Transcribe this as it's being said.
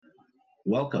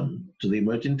Welcome to the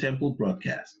Emerging Temple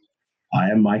broadcast.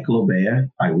 I am Michael Obeya.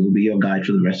 I will be your guide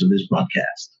for the rest of this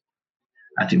broadcast.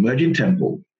 At Emerging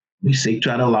Temple, we seek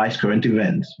to analyze current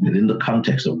events within the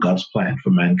context of God's plan for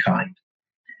mankind,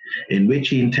 in which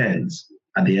He intends,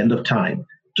 at the end of time,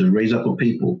 to raise up a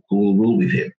people who will rule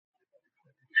with Him.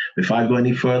 Before I go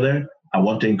any further, I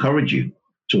want to encourage you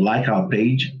to like our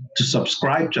page, to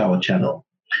subscribe to our channel.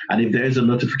 And if there is a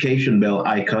notification bell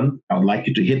icon, I would like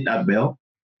you to hit that bell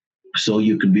so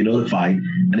you can be notified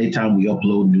anytime we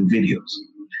upload new videos.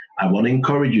 I want to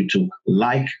encourage you to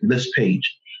like this page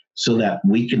so that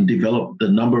we can develop the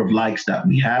number of likes that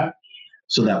we have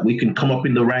so that we can come up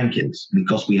in the rankings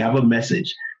because we have a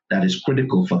message that is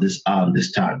critical for this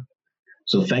time.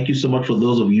 So thank you so much for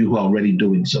those of you who are already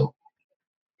doing so.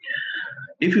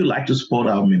 If you'd like to support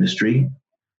our ministry,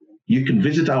 you can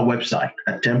visit our website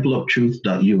at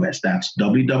templeoftruth.us. That's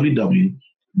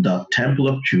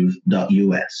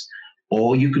www.templeoftruth.us.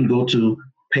 Or you can go to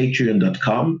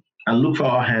patreon.com and look for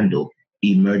our handle,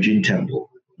 Emerging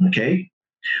Temple. Okay?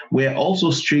 We're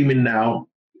also streaming now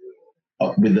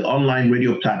with the online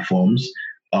radio platforms,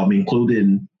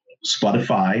 including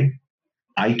Spotify,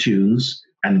 iTunes,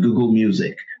 and Google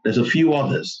Music. There's a few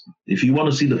others. If you want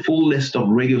to see the full list of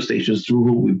radio stations through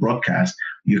whom we broadcast,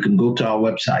 you can go to our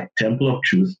website,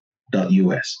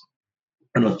 templeoftruth.us.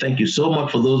 And thank you so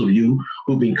much for those of you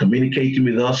who've been communicating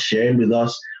with us, sharing with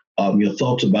us your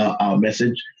thoughts about our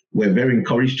message. We're very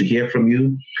encouraged to hear from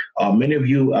you. Many of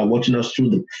you are watching us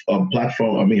through the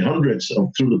platform, hundreds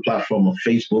through the platform of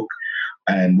Facebook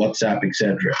and WhatsApp,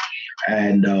 etc.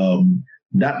 And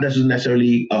that doesn't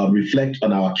necessarily reflect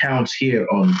on our accounts here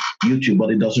on YouTube, but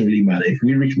it doesn't really matter. If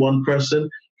we reach one person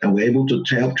and we're able to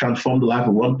help transform the life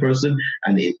of one person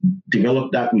and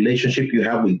develop that relationship you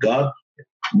have with God,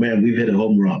 man, we've hit a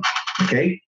home run.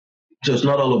 Okay? So it's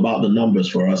not all about the numbers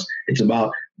for us. It's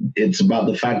about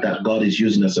the fact that God is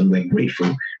using us, and we're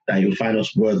grateful that He'll find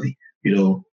us worthy,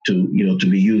 to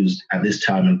be used at this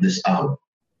time and this hour.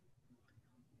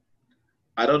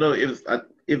 I don't know if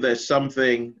there's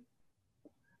something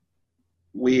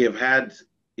we have had,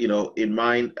 in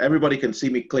mind. Everybody can see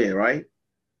me clear, right?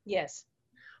 Yes.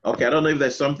 Okay. I don't know if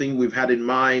there's something we've had in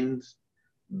mind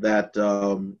that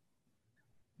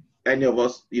any of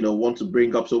us, want to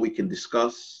bring up so we can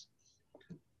discuss.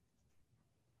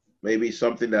 Maybe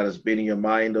something that has been in your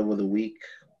mind over the week.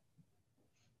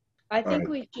 I think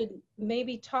we should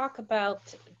maybe talk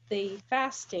about the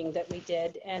fasting that we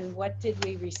did and what did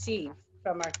we receive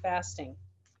from our fasting.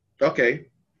 Okay.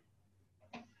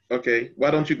 Why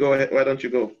don't you go ahead? Why don't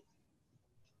you go?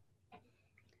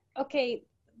 Okay.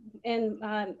 And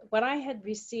what I had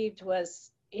received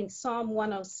was in Psalm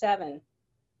 107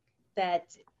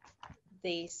 that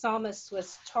the psalmist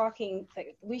was talking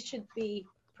that we should be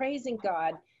praising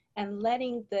God and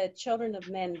letting the children of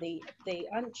men, the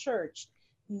unchurched,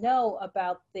 know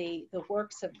about the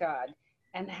works of God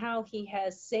and how He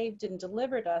has saved and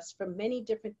delivered us from many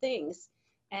different things.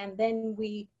 And then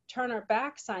we turn our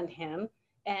backs on Him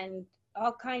and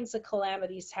all kinds of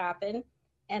calamities happen.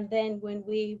 And then when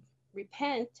we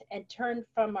repent and turn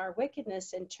from our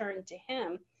wickedness and turn to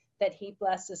Him, that He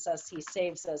blesses us, He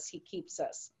saves us, He keeps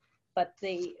us. But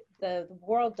the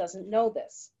world doesn't know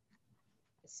this.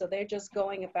 So they're just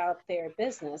going about their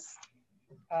business,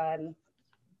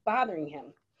 bothering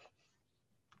Him.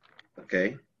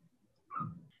 Okay.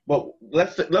 Well,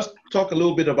 let's talk a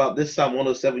little bit about this Psalm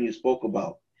 107 you spoke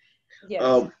about.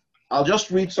 Yes. I'll just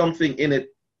read something in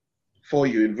it for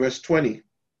you. In verse 20,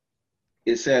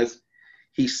 it says,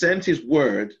 He sent His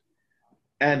word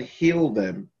and healed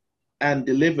them and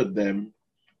delivered them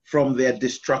from their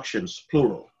destructions,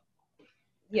 plural.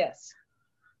 Yes.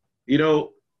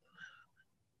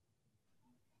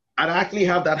 I'd actually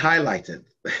have that highlighted.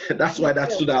 That's why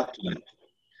that stood out to me.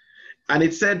 And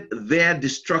it said their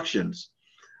destructions,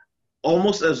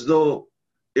 almost as though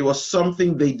it was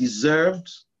something they deserved.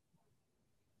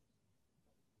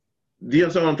 Do you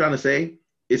understand what I'm trying to say?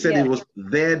 It said It was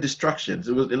their destructions.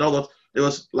 It was, in other words, it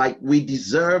was like we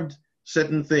deserved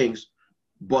certain things,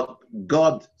 but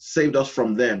God saved us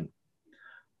from them.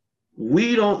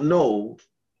 We don't know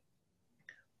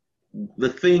the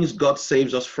things God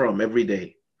saves us from every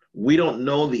day. We don't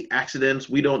know the accidents.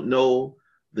 We don't know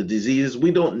the diseases.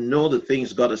 We don't know the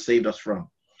things God has saved us from.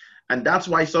 And that's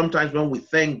why sometimes when we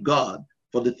thank God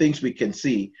for the things we can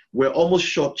see, we're almost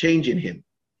shortchanging Him.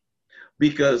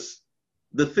 Because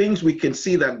the things we can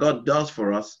see that God does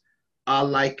for us are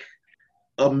like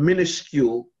a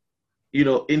minuscule,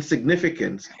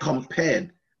 insignificance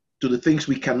compared to the things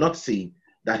we cannot see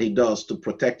that He does to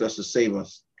protect us, to save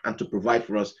us, and to provide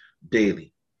for us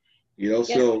daily. Yes,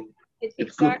 So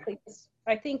exactly.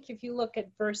 I think if you look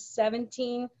at verse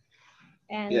 17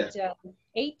 and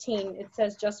 18, it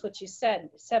says just what you said,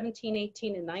 17,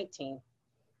 18, and 19.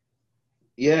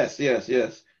 Yes.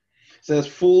 It says,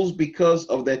 fools, because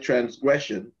of their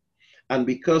transgression and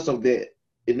because of their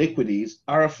iniquities,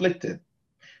 are afflicted.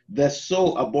 Their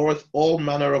soul abhorreth all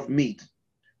manner of meat,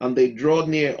 and they draw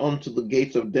near unto the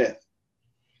gates of death.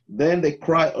 Then they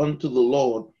cry unto the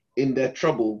Lord in their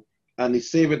trouble, and he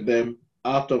saveth them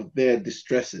out of their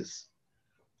distresses.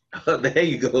 There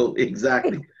you go.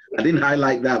 Exactly. I didn't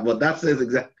highlight that, but that says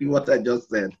exactly what I just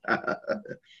said.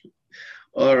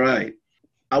 All right.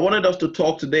 I wanted us to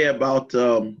talk today about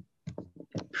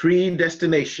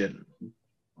predestination.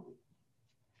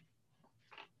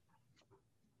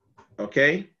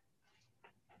 Okay?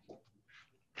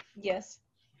 Yes.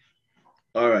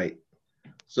 All right.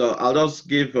 So I'll just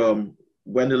give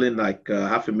Gwendolyn like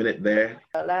half a minute there.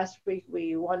 Last week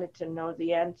we wanted to know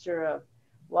the answer of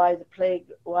why the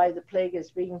plague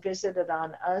is being visited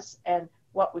on us and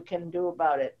what we can do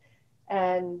about it.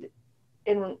 And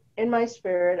in my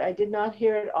spirit, I did not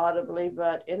hear it audibly,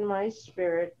 but in my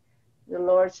spirit, the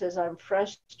Lord says, I'm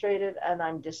frustrated and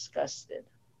I'm disgusted.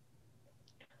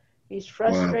 He's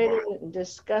frustrated and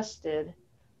disgusted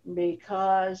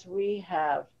because we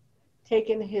have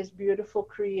taken his beautiful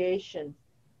creation,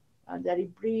 that he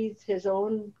breathed his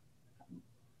own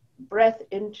breath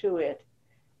into it,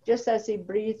 just as he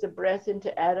breathed the breath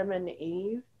into Adam and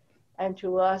Eve and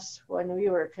to us when we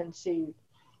were conceived.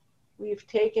 We've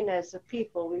taken, as a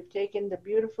people, we've taken the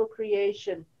beautiful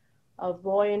creation of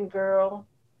boy and girl,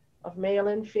 of male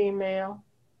and female,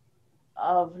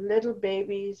 of little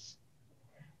babies,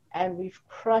 and we've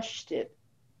crushed it.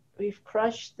 We've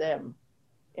crushed them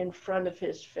in front of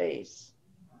his face.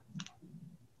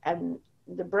 And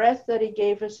the breath that he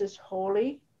gave us is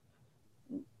holy.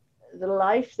 The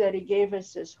life that he gave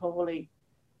us is holy.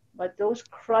 But those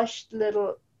crushed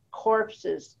little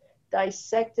corpses,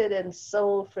 dissected and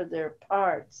sold for their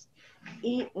parts,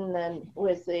 eaten and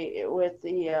with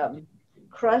the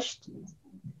crushed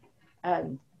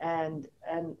and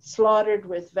slaughtered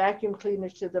with vacuum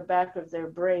cleaners to the back of their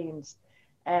brains,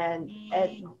 and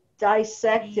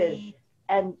dissected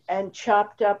and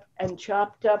chopped up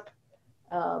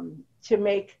to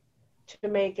make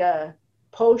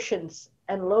potions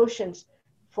and lotions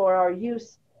for our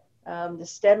youth, the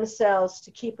stem cells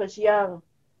to keep us young,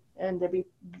 and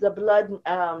the blood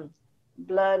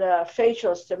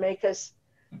facials to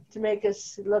make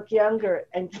us look younger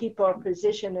and keep our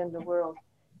position in the world.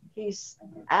 He's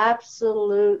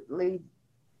absolutely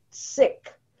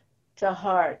sick to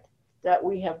heart that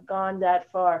we have gone that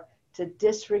far to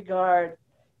disregard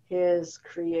his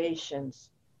creations.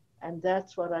 And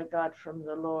that's what I got from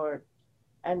the Lord.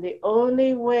 And the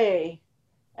only way,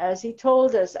 as he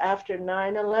told us after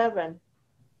 9/11,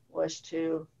 was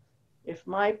to, if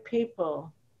my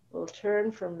people will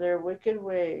turn from their wicked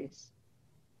ways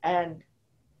and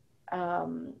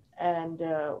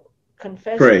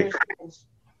confess their sins,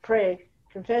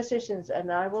 confess their sins,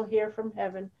 and I will hear from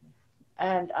heaven,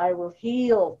 and I will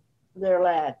heal their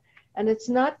land. And it's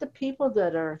not the people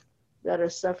that are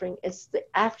suffering, it's the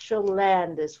actual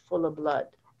land is full of blood.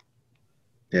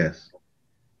 Yes.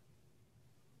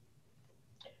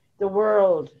 The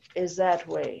world is that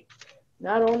way.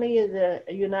 Not only in the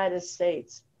United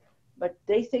States, but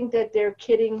they think that they're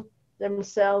kidding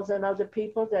themselves and other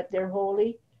people, that they're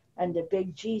holy, and the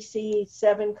big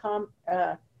GC7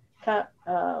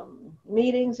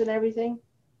 meetings and everything,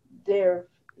 they're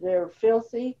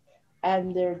filthy,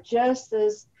 and they're just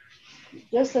as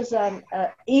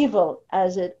evil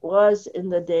as it was in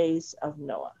the days of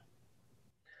Noah.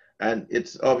 And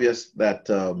it's obvious that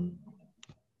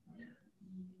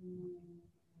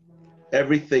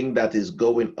everything that is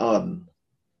going on,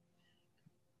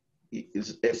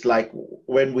 it's like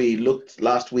when we looked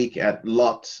last week at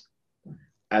Lot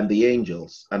and the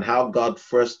angels, and how God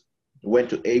first went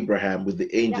to Abraham with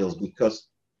the angels because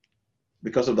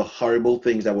of the horrible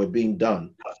things that were being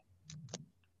done.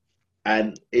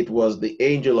 And it was the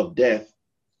angel of death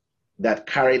that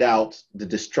carried out the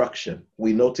destruction.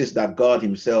 We noticed that God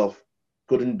himself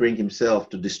couldn't bring himself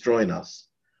to destroy us,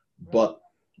 but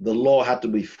the law had to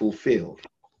be fulfilled.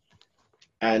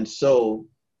 And so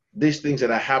these things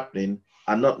that are happening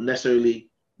are not necessarily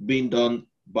being done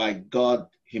by God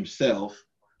himself,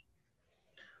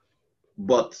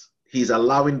 but he's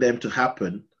allowing them to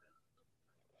happen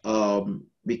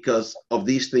because of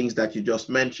these things that you just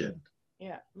mentioned.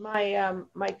 Yeah,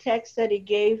 my text that he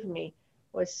gave me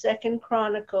was 2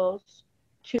 Chronicles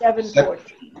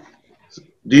 7:14.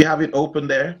 Do you have it open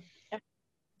there?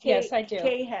 Yes, I do.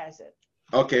 Kay has it.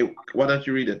 Okay, why don't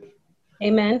you read it?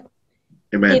 Amen.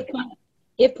 Amen.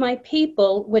 If my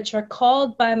people, which are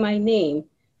called by my name,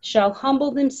 shall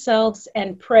humble themselves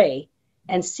and pray,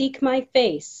 and seek my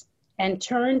face, and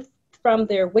turn from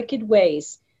their wicked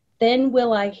ways, then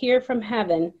will I hear from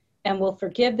heaven, and will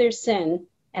forgive their sin,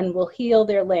 and will heal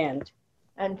their land.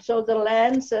 And so the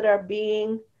lands that are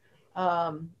being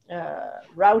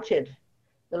routed,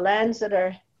 the lands that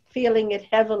are feeling it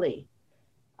heavily,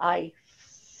 I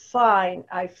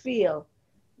feel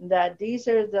that these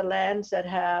are the lands that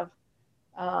have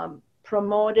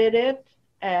promoted it,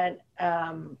 and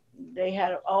they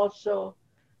have also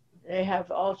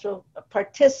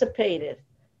participated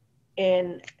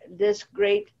in this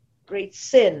great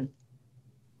sin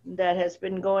that has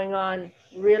been going on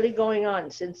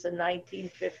since the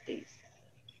 1950s.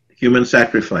 Human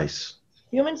sacrifice.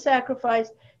 Human sacrifice,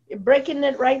 breaking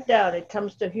it right down, it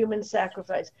comes to human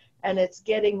sacrifice, and it's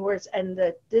getting worse. And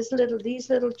these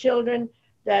little children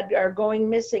that are going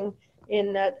missing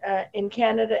in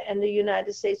Canada and the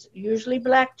United States, usually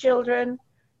black children,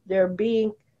 they're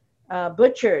being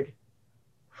butchered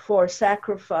for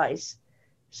sacrifice,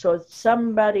 so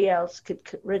somebody else could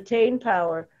retain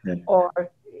power or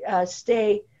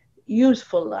stay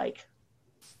useful like.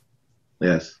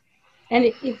 Yes. And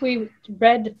if we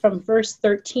read from verse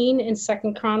 13 in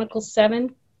 2 Chronicles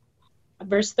 7,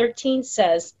 verse 13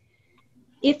 says,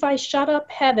 if I shut up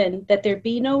heaven that there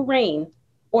be no rain,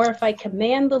 or if I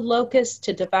command the locusts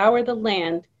to devour the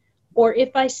land, or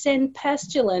if I send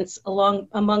pestilence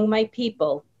among my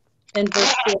people, then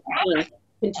verse 14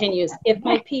 continues, if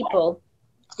my people,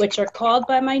 which are called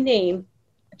by my name,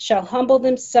 shall humble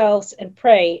themselves and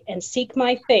pray and seek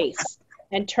my face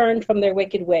and turn from their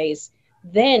wicked ways,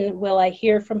 then will I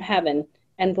hear from heaven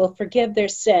and will forgive their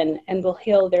sin and will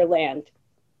heal their land.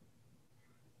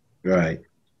 Right.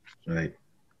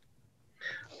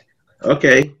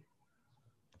 Okay.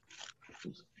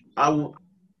 I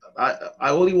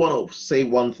only want to say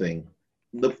one thing.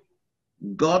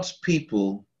 God's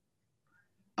people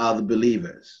are the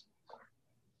believers.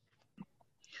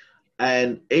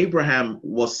 And Abraham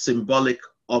was symbolic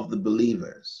of the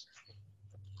believers.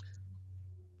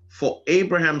 For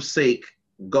Abraham's sake,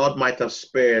 God might have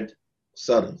spared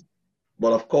Sodom.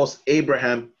 But of course,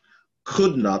 Abraham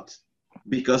could not,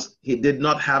 because he did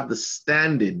not have the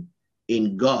standing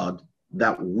in God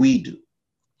that we do.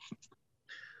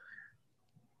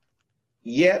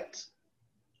 Yet,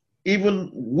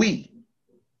 even we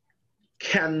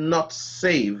cannot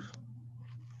save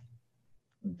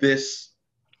this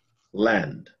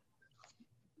land.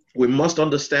 We must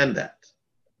understand that.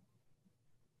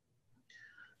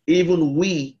 Even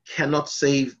we cannot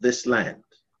save this land.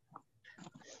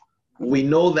 We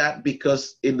know that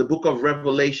because in the book of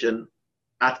Revelation,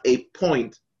 at a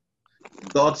point,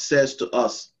 God says to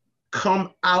us,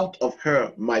 come out of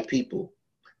her, my people,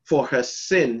 for her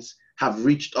sins have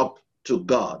reached up to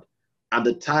God, and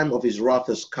the time of his wrath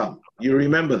has come. You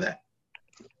remember that?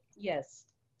 Yes.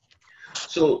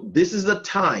 So this is the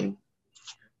time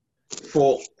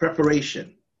for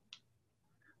preparation.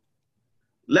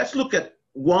 Let's look at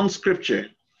one scripture,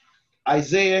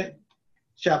 Isaiah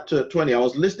chapter 20. I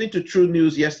was listening to True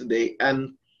News yesterday,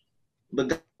 and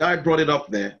the guy brought it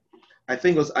up there. I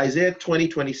think it was Isaiah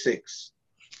 20:26.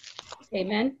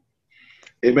 Amen.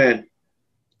 Amen.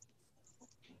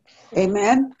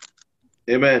 Amen.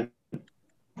 Amen.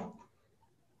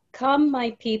 Come,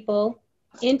 my people,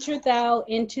 enter thou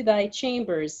into thy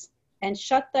chambers, and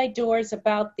shut thy doors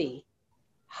about thee.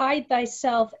 Hide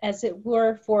thyself as it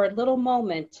were for a little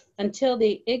moment, until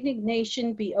the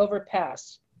indignation be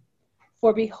overpast.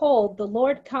 For behold, the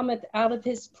Lord cometh out of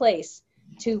his place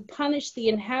to punish the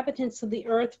inhabitants of the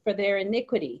earth for their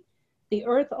iniquity. The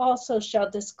earth also shall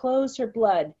disclose her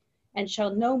blood, and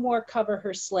shall no more cover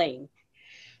her slain.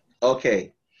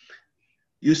 Okay.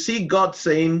 You see God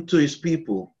saying to his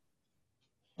people,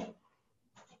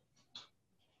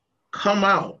 come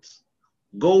out,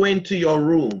 go into your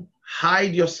room,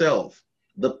 hide yourself.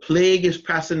 The plague is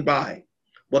passing by,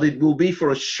 but it will be for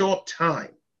a short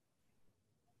time.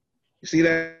 You see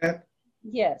that?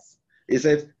 Yes. It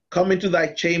says, come into thy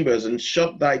chambers and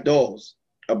shut thy doors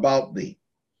about thee.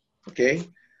 Okay?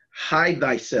 Hide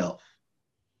thyself.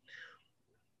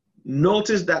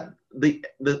 Notice that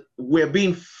we're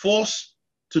being forced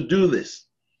to do this.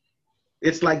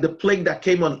 It's like the plague that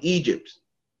came on Egypt.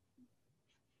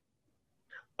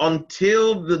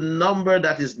 Until the number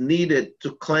that is needed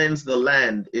to cleanse the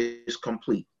land is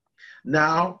complete.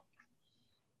 Now,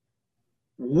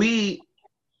 we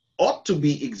ought to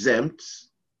be exempt,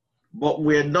 but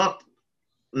we're not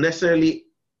necessarily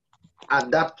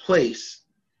at that place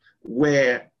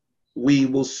where we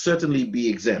will certainly be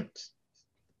exempt.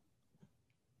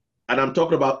 And I'm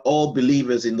talking about all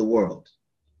believers in the world.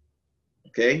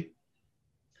 Okay?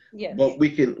 Yes. But we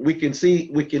can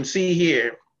see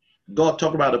here God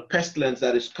talk about a pestilence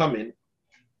that is coming,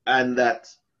 and that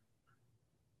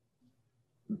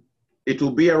it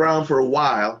will be around for a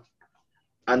while,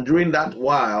 and during that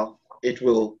while it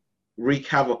will wreak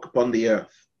havoc upon the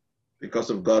earth because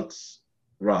of God's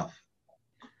wrath.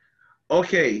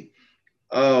 Okay,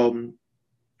 I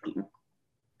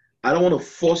don't want to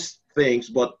force things,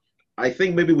 but I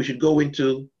think maybe we should go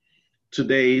into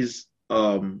today's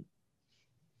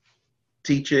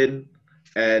teaching,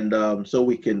 and so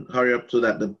we can hurry up so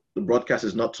that the broadcast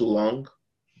is not too long,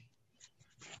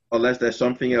 unless there's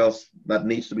something else that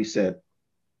needs to be said.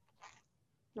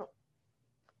 No.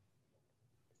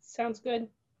 Sounds good.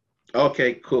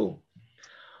 Okay, cool.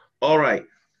 All right.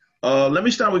 Let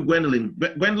me start with Gwendolyn.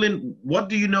 Gwendolyn, what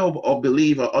do you know or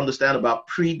believe or understand about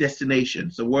predestination?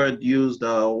 It's a word used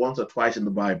once or twice in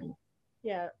the Bible.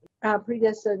 Yeah,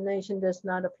 predestination does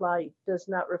not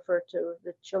refer to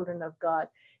the children of God.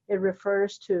 It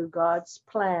refers to God's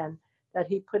plan that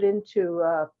he put into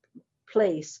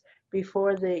place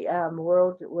before the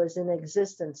world was in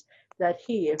existence, that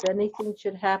he, if anything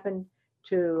should happen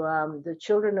to the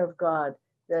children of God,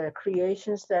 the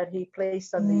creations that he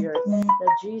placed on the earth,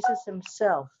 that Jesus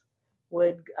himself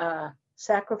would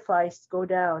sacrifice, go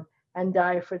down, and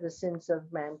die for the sins of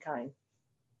mankind.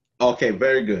 Okay,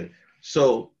 very good.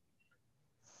 So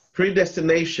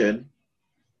predestination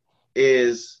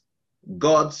is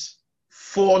God's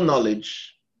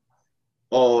foreknowledge,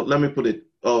 or let me put it,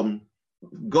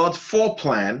 God's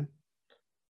foreplan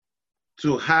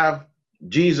to have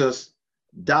Jesus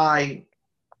die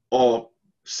or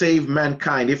save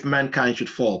mankind if mankind should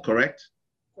fall, correct?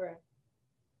 Correct.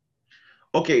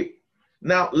 Okay,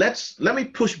 now let me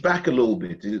push back a little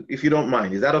bit, if you don't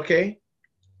mind. Is that okay?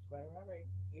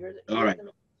 Right. All right.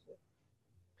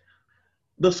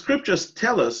 The scriptures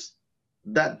tell us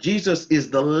that Jesus is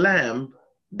the lamb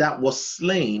that was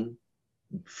slain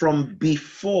from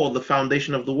before the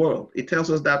foundation of the world. It tells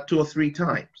us that 2 or 3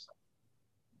 times,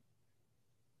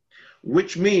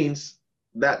 which means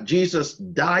that Jesus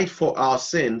died for our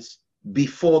sins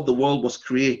before the world was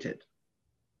created.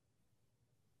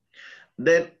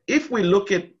 Then if we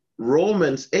look at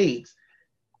Romans 8,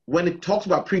 when it talks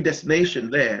about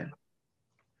predestination there,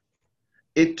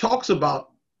 it talks about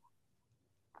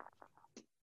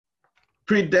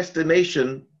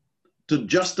predestination to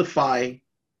justify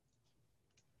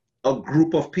a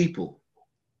group of people.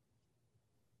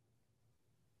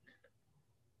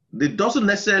 It doesn't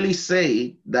necessarily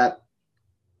say that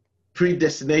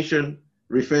predestination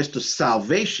refers to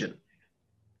salvation.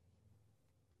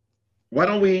 Why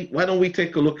don't we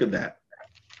take a look at that?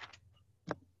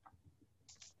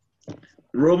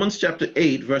 Romans chapter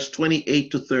 8, verse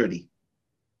 28 to 30.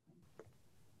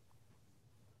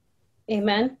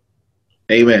 Amen.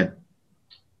 Amen.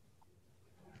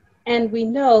 And we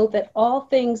know that all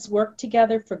things work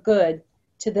together for good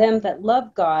to them that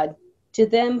love God, to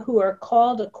them who are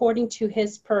called according to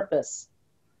his purpose.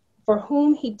 For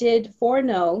whom he did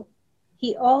foreknow,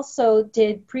 he also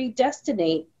did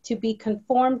predestinate to be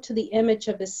conformed to the image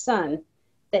of his Son,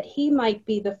 that he might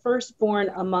be the firstborn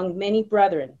among many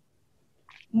brethren.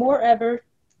 Moreover,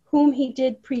 whom he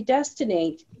did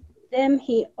predestinate, them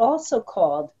he also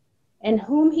called, and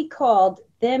whom he called,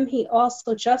 them he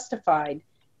also justified,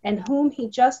 and whom he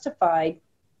justified,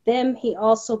 them he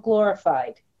also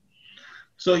glorified.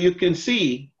 So you can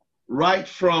see right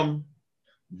from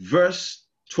verse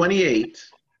 28,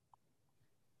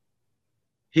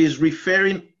 he's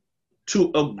referring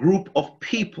to a group of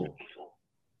people.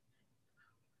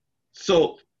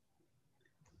 So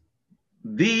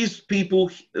these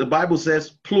people, the Bible says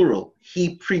plural,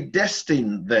 he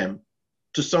predestined them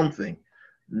to something.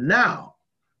 Now,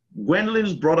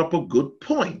 Gwendolyn's brought up a good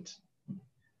point.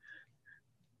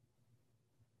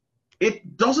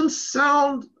 It doesn't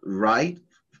sound right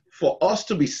for us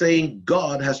to be saying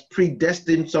God has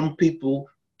predestined some people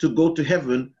to go to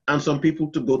heaven and some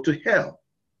people to go to hell.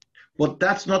 But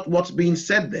that's not what's being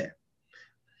said there.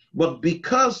 But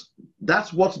because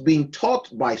that's what's being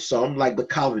taught by some, like the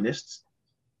Calvinists,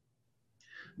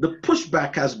 the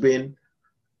pushback has been,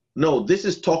 no, this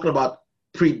is talking about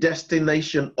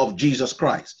predestination of Jesus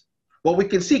Christ. But we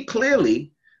can see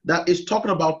clearly that it's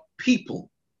talking about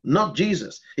people, not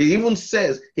Jesus. He even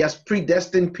says he has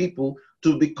predestined people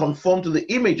to be conformed to the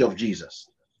image of Jesus.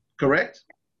 Correct?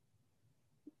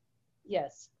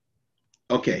 Yes.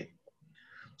 Okay.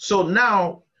 So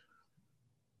now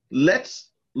let's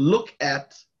look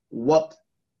at what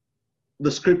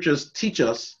the scriptures teach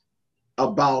us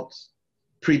about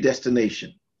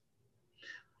predestination.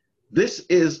 this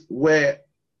is where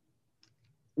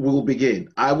we'll begin.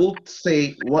 I will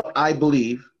say what I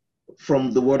believe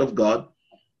from the Word of God,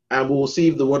 and we will see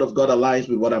if the Word of God aligns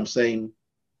with what I'm saying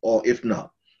or if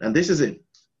not. And this is it.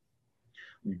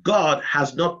 God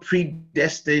has not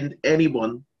predestined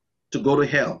anyone to go to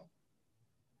hell.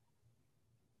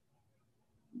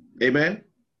 Amen?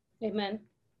 Amen.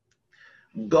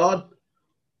 God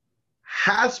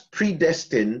has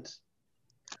predestined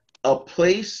a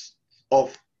place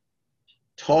of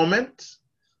torment,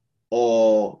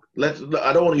 or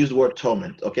I don't want to use the word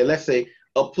torment. Okay, let's say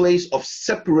a place of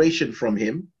separation from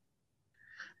him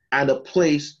and a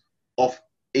place of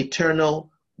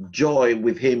eternal joy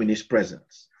with him in his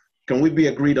presence. Can we be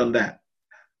agreed on that?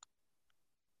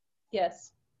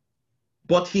 Yes.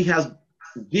 But he has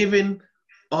given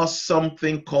us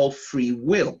something called free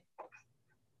will.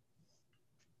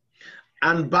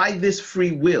 And by this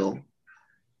free will,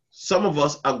 some of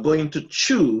us are going to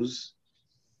choose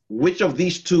which of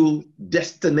these two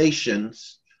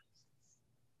destinations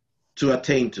to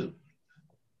attain to.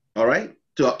 All right?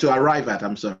 To arrive at,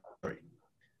 I'm sorry.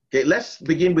 Okay, let's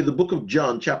begin with the book of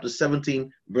John, chapter 17,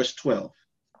 verse 12.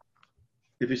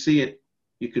 If you see it,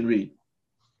 you can read.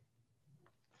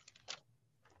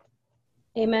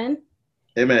 Amen.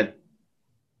 Amen.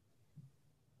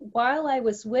 While I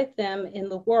was with them in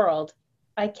the world,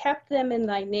 I kept them in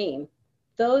thy name.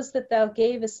 Those that thou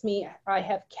gavest me I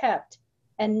have kept,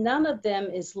 and none of them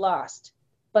is lost,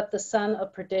 but the son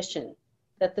of perdition,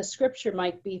 that the scripture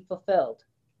might be fulfilled.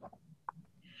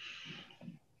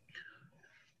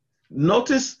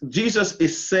 Notice Jesus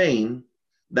is saying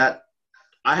that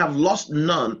I have lost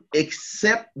none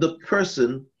except the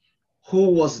person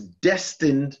who was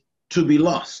destined to be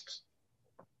lost.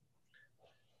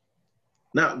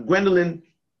 Now, Gwendolyn,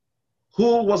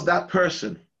 who was that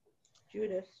person?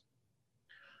 Judas.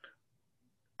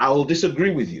 I will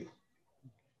disagree with you.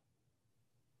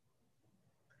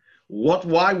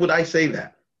 Why would I say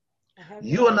that?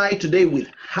 You and I today, with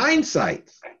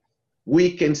hindsight,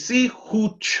 we can see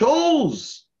who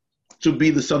chose to be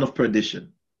the son of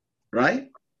perdition, right?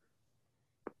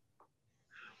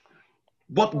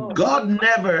 But God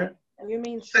never You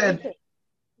mean said, Satan?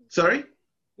 sorry?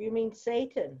 You mean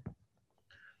Satan?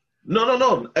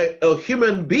 No. A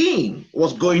human being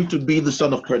was going to be the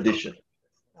son of perdition.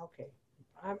 Okay.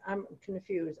 I'm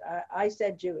confused. I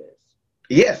said Judas.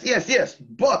 Yes.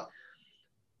 But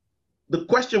the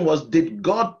question was, did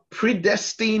God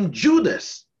predestine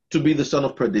Judas to be the son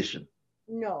of perdition?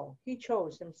 No, he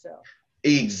chose himself.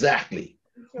 Exactly.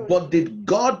 But did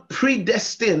God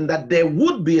predestine that there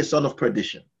would be a son of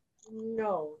perdition?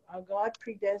 No, God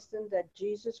predestined that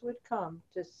Jesus would come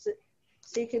to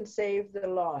seek and save the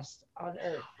lost on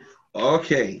earth.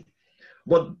 Okay.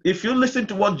 But if you listen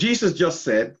to what Jesus just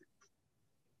said,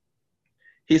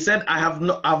 he said,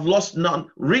 I've lost none.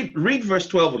 Read verse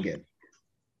 12 again.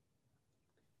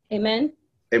 Amen.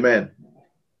 Amen.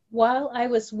 While I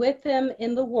was with them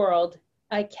in the world,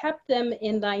 I kept them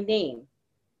in thy name.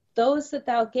 Those that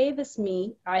thou gavest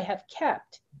me I have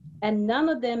kept, and none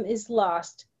of them is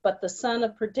lost, but the son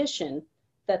of perdition,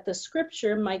 that the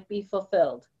scripture might be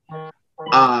fulfilled.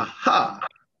 Aha.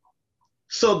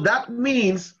 So that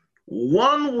means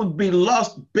one would be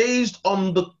lost based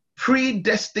on the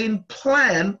predestined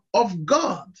plan of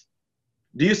God.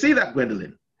 Do you see that,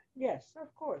 Gwendolyn? Yes,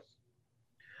 of course.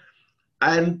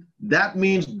 And that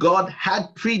means God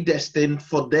had predestined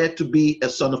for there to be a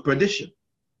son of perdition.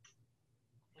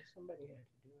 Somebody had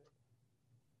to do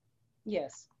it.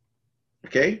 Yes.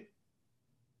 Okay.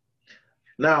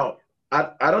 Now,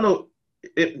 I don't know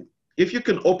if you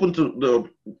can open to the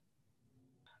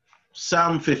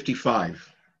Psalm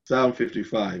 55. Psalm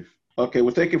 55. Okay,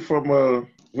 we'll take it from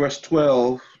verse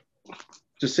 12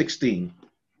 to 16.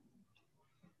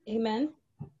 Amen.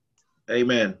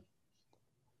 Amen.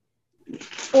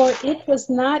 For it was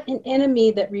not an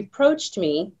enemy that reproached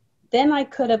me, then I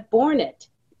could have borne it.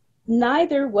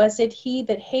 Neither was it he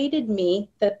that hated me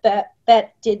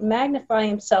that did magnify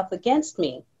himself against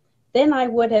me. Then I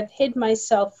would have hid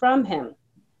myself from him.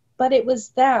 But it was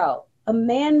thou, a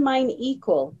man mine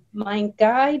equal, mine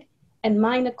guide, and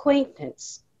mine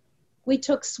acquaintance. We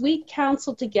took sweet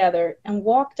counsel together, and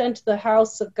walked unto the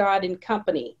house of God in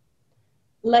company.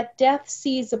 Let death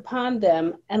seize upon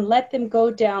them, and let them go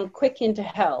down quick into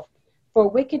hell, for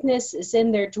wickedness is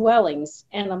in their dwellings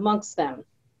and amongst them.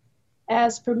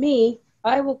 As for me,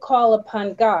 I will call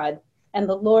upon God, and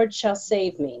the Lord shall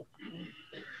save me.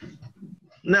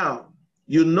 Now,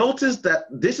 you notice that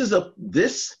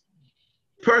this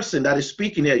person that is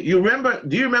speaking here, do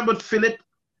you remember Philip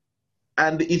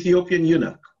and the Ethiopian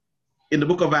eunuch in the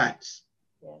book of Acts?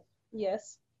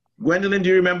 Yes. Gwendolyn, do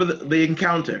you remember the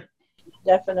encounter?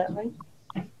 Definitely.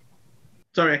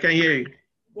 Sorry, I can't hear you.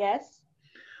 Yes.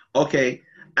 Okay.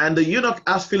 And the eunuch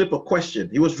asked Philip a question.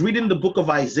 He was reading the book of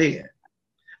Isaiah.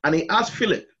 And he asked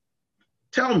Philip,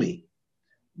 tell me,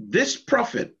 this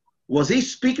prophet, was he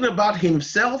speaking about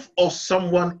himself or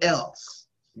someone else?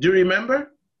 Do you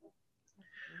remember?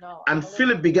 No. And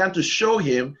Philip began to show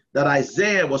him that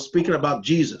Isaiah was speaking about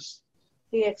Jesus.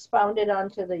 He expounded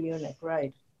onto the eunuch,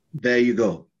 right? There you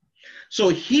go. So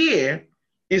here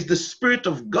is the Spirit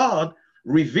of God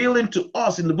revealing to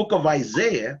us in the book of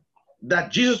Isaiah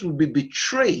that Jesus would be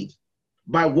betrayed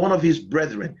by one of his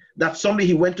brethren, that somebody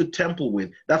he went to temple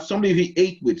with, that somebody he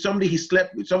ate with, somebody he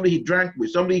slept with, somebody he drank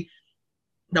with, somebody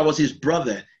that was his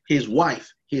brother, his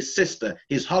wife, his sister,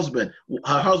 his husband,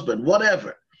 her husband,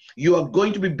 whatever. You are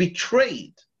going to be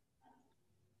betrayed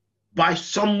by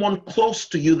someone close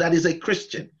to you that is a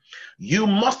Christian. You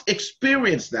must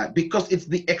experience that because it's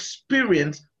the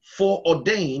experience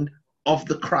foreordained of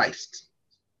the Christ.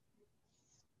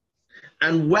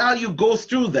 And while you go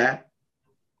through that,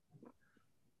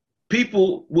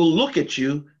 people will look at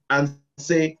you and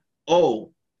say,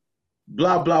 oh,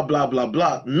 blah, blah, blah, blah,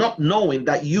 blah, not knowing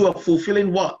that you are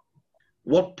fulfilling what?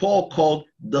 What Paul called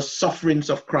the sufferings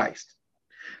of Christ.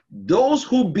 Those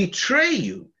who betray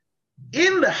you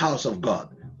in the house of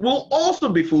God will also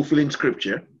be fulfilling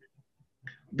scripture,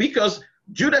 because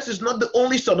Judas is not the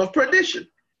only son of perdition.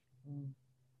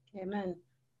 Amen.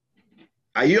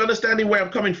 Are you understanding where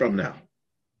I'm coming from now?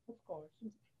 Of course.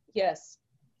 Yes.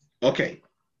 Okay.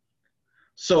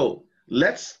 So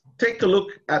let's take a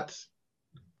look at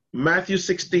Matthew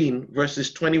 16,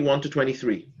 verses 21 to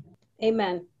 23.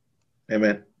 Amen.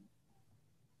 Amen.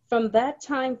 From that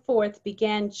time forth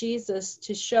began Jesus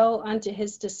to show unto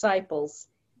his disciples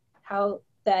how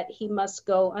that he must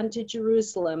go unto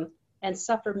Jerusalem and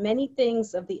suffer many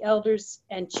things of the elders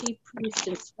and chief priests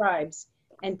and scribes,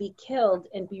 and be killed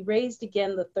and be raised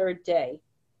again the third day.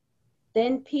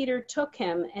 Then Peter took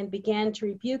him and began to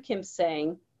rebuke him,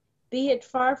 saying, Be it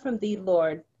far from thee,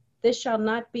 Lord, this shall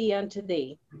not be unto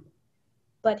thee.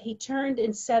 But he turned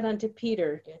and said unto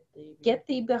Peter, Get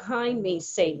thee behind me,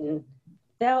 Satan.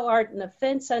 Thou art an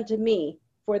offense unto me,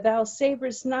 for thou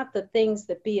savorest not the things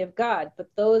that be of God,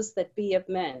 but those that be of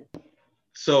men.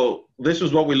 So this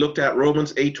was what we looked at,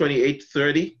 Romans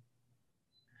 8:28-30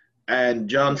 and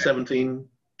John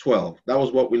 17:12. That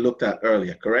was what we looked at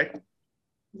earlier, correct?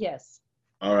 Yes.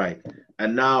 All right.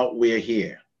 And now we're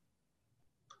here.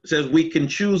 It says we can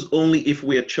choose only if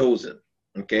we are chosen.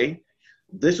 Okay.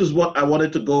 This is what I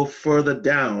wanted to go further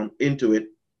down into it.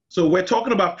 So we're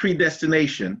talking about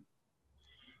predestination.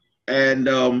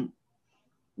 And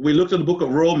we looked at the book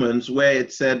of Romans where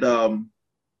it said,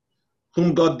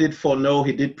 whom God did foreknow,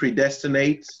 he did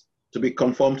predestinate to be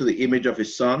conformed to the image of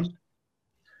his son.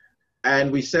 And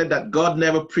we said that God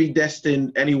never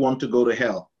predestined anyone to go to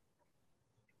hell.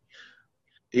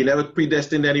 He never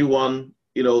predestined anyone,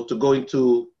 to go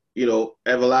into,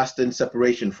 everlasting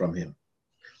separation from him.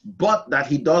 But that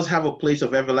he does have a place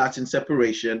of everlasting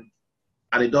separation,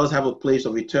 and he does have a place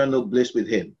of eternal bliss with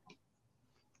him.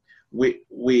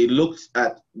 We looked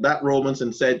at that Romans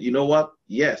and said, you know what?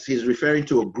 Yes, he's referring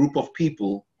to a group of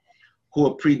people who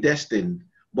are predestined.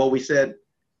 But we said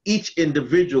each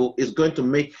individual is going to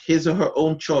make his or her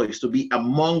own choice to be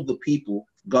among the people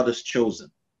God has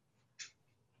chosen.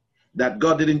 That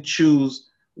God didn't choose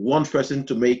one person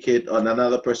to make it and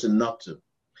another person not to.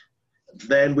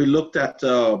 Then we looked at,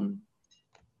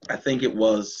 I think it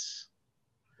was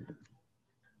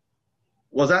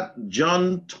that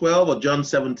John 12 or John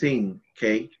 17,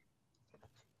 okay?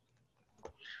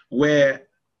 Where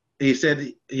he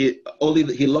said he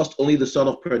lost only the son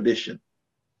of perdition.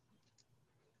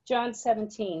 John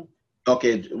 17.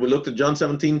 Okay, we looked at John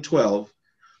 17:12,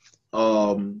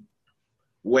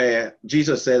 where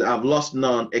Jesus said, I've lost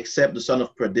none except the son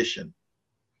of perdition.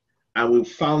 And we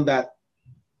found that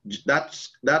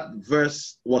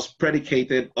verse was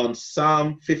predicated on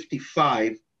Psalm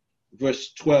 55,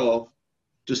 verse 12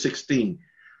 to 16.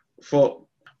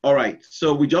 All right,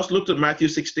 so we just looked at Matthew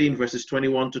 16, verses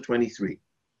 21 to 23,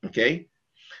 okay?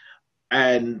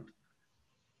 And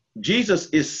Jesus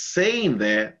is saying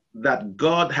there that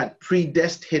God had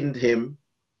predestined him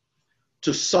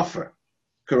to suffer,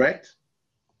 correct?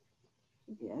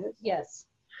 Yes.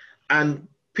 And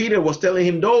Peter was telling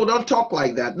him, no, don't talk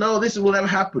like that. No, this will never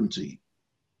happen to you.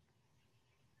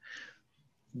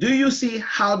 Do you see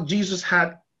how Jesus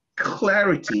had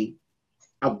clarity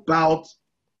about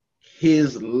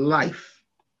his life?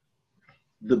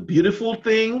 The beautiful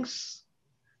things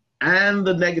and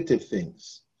the negative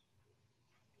things.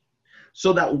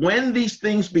 So that when these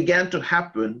things began to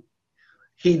happen,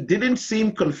 he didn't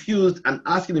seem confused and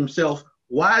asking himself,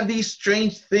 why are these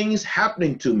strange things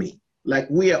happening to me? Like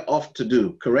we are off to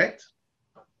do, correct?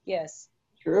 Yes.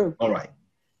 True. All right.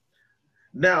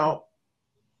 Now,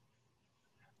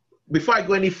 before I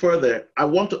go any further, I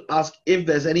want to ask if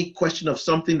there's any question of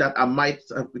something that I might,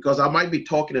 because I might be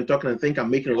talking and think I'm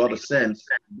making a lot of sense,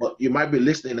 but you might be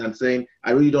listening and saying,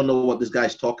 I really don't know what this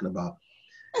guy's talking about.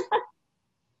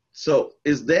 So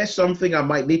is there something I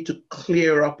might need to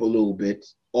clear up a little bit,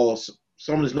 or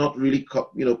someone is not really,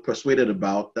 persuaded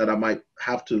about, that I might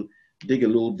have to dig a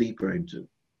little deeper into?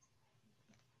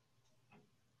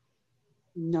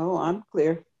 No, I'm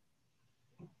clear.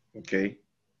 Okay.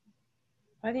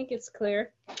 I think it's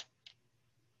clear.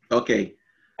 Okay.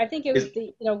 I think it was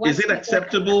Is it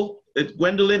acceptable,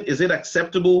 Gwendolyn? Is it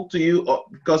acceptable to you?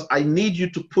 Because I need you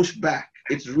to push back.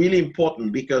 It's really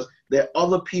important, because there are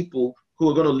other people who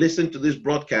are going to listen to this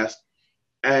broadcast,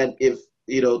 and if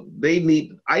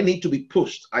I need to be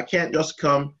pushed. I can't just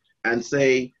come and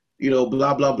say,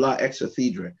 blah blah blah ex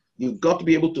cathedra. You've got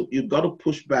to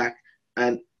push back,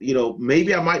 and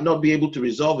maybe I might not be able to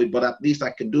resolve it, but at least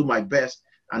I can do my best,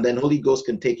 and then Holy Ghost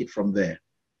can take it from there.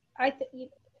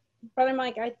 Brother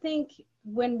Mike, I think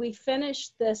when we finish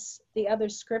the other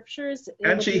scriptures.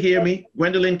 Can't she hear me?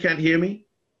 Gwendolyn can't hear me?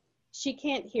 She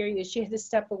can't hear you. She had to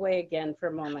step away again for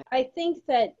a moment. I think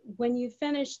that when you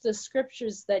finish the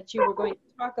scriptures that you were going to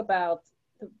talk about,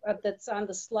 that's on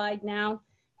the slide now,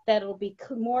 that'll be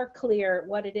more clear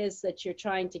what it is that you're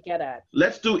trying to get at.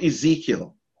 Let's do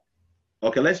Ezekiel.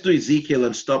 Okay, let's do Ezekiel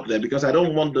and stop there, because I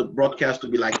don't want the broadcast to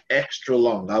be like extra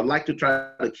long. I would like to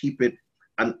try to keep it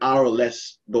an hour or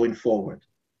less going forward.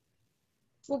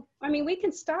 Well, I mean, we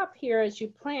can stop here as you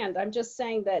planned. I'm just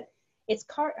saying that it's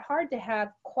hard to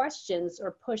have questions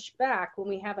or push back when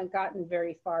we haven't gotten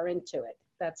very far into it.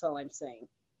 That's all I'm saying.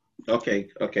 Okay,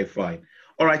 fine.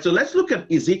 All right, so let's look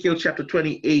at Ezekiel chapter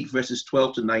 28, verses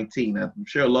 12 to 19. I'm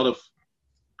sure a lot of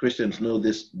Christians know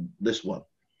this one.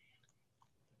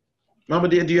 Mama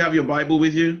dear, do you have your Bible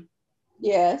with you?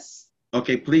 Yes.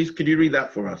 Okay, please, could you read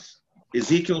that for us?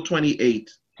 Ezekiel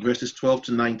 28, verses 12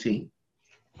 to 19.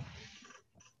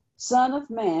 Son of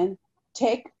man,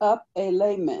 take up a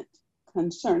lament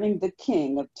concerning the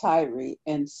king of Tyre,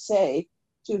 and say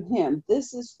to him,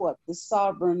 this is what the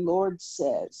sovereign Lord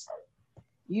says.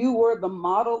 You were the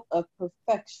model of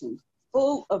perfection,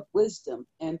 full of wisdom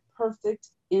and perfect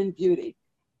in beauty.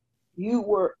 You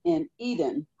were in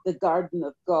Eden, the garden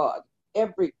of God.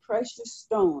 Every precious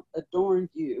stone adorned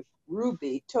you,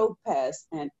 ruby, topaz,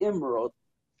 and emerald,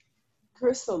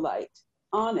 chrysolite,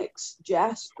 onyx,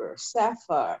 jasper,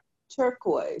 sapphire,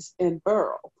 turquoise, and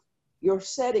beryl. Your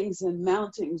settings and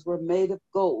mountings were made of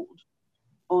gold.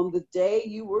 On the day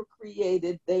you were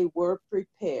created, they were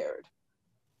prepared.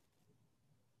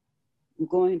 I'm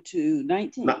going to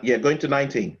 19. Going to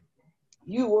 19.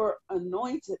 You were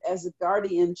anointed as a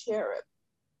guardian cherub,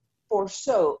 for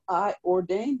so I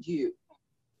ordained you.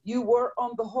 You were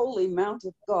on the holy mount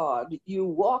of God. You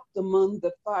walked among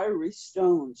the fiery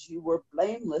stones. You were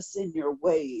blameless in your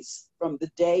ways from the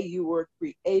day you were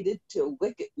created till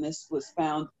wickedness was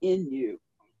found in you.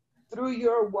 Through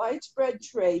your widespread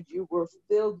trade, you were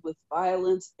filled with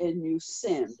violence and you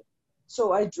sinned.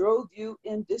 So I drove you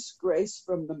in disgrace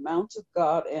from the mount of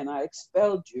God, and I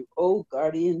expelled you, O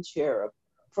guardian cherub,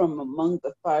 from among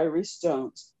the fiery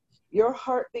stones. Your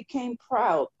heart became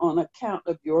proud on account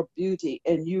of your beauty,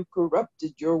 and you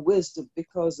corrupted your wisdom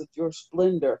because of your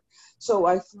splendor. So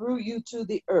I threw you to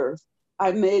the earth.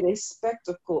 I made a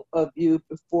spectacle of you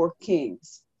before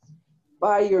kings.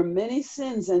 By your many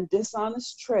sins and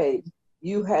dishonest trade,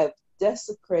 you have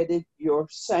desecrated your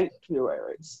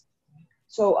sanctuaries.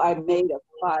 So I made a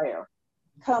fire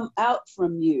come out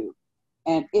from you,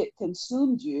 and it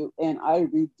consumed you, and I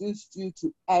reduced you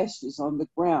to ashes on the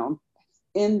ground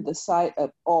in the sight of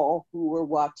all who were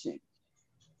watching.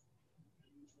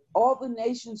 All the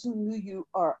nations who knew you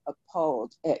are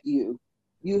appalled at you.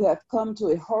 You have come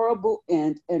to a horrible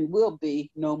end and will be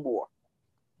no more.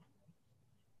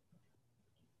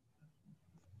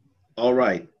 All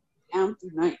right. Down to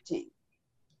 19.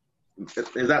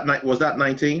 Was that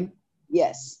 19?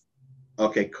 Yes.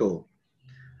 Okay, cool.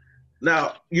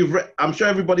 Now, I'm sure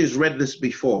everybody's read this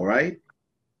before, right?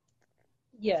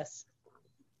 Yes.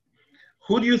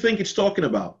 Who do you think it's talking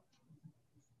about?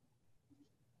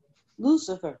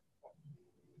 Lucifer.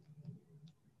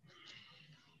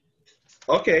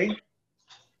 Okay.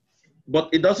 But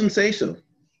it doesn't say so.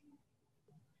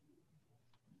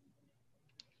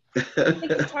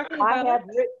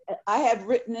 I have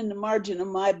written in the margin of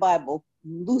my Bible,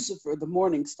 Lucifer, the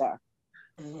morning star.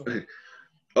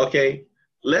 Okay.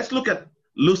 Let's look at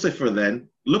Lucifer then,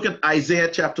 look at Isaiah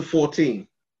chapter 14.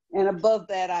 And above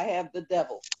that, I have the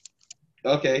devil.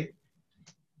 Okay.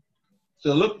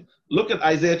 So look at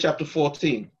Isaiah chapter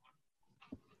 14.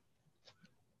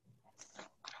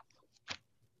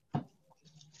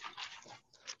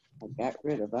 I got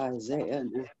rid of Isaiah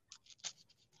now.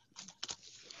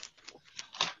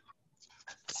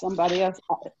 Somebody else,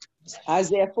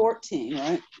 Isaiah 14,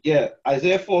 right? Yeah,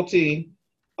 Isaiah 14.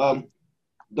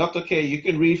 Dr. K, you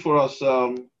can read for us.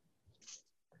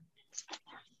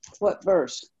 What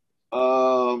verse?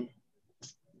 From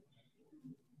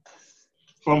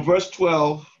verse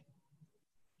 12.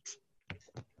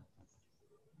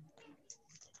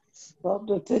 12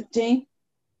 to 15.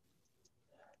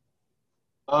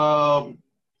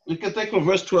 You can take from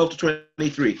verse 12 to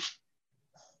 23.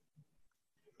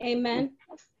 Amen.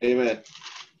 Amen.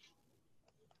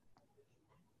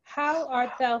 How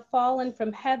art thou fallen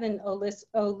from heaven, O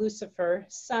Lucifer,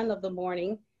 son of the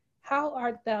morning? How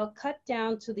art thou cut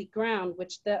down to the ground,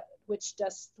 which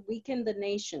dost weaken the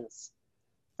nations?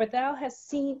 For thou hast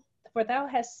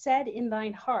said in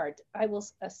thine heart, I will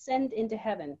ascend into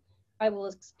heaven. I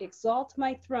will exalt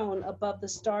my throne above the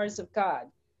stars of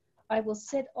God. I will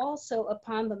sit also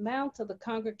upon the mount of the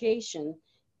congregation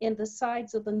in the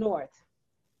sides of the north.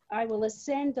 I will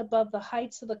ascend above the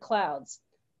heights of the clouds.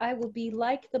 I will be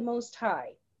like the Most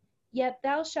High. Yet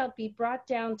thou shalt be brought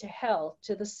down to hell,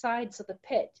 to the sides of the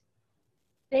pit.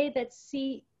 They that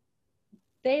see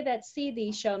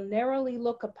thee shall narrowly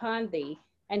look upon thee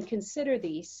and consider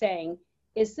thee, saying,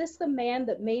 Is this the man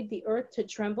that made the earth to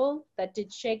tremble, that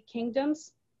did shake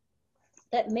kingdoms,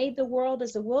 that made the world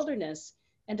as a wilderness,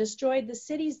 and destroyed the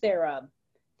cities thereof,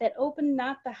 that opened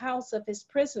not the house of his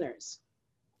prisoners?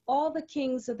 All the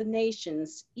kings of the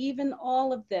nations, even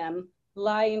all of them,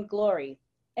 lie in glory,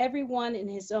 every one in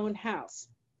his own house.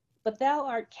 But thou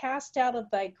art cast out of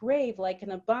thy grave like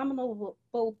an abominable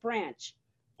branch,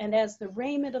 and as the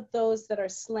raiment of those that are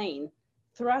slain,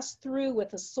 thrust through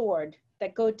with a sword,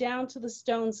 that go down to the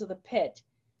stones of the pit,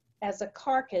 as a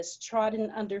carcass trodden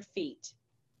under feet.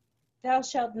 Thou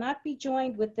shalt not be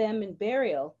joined with them in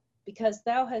burial, because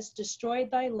thou hast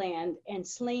destroyed thy land and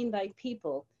slain thy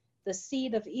people. The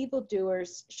seed of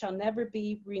evildoers shall never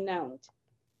be renowned.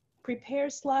 Prepare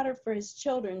slaughter for his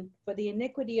children for the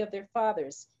iniquity of their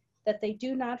fathers, that they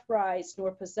do not rise,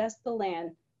 nor possess the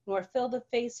land, nor fill the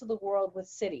face of the world with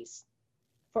cities.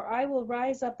 For I will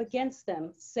rise up against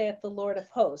them, saith the Lord of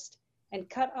hosts, and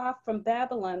cut off from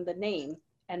Babylon the name,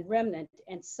 and remnant,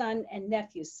 and son and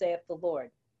nephew, saith the Lord.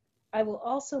 I will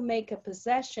also make a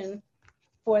possession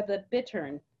for the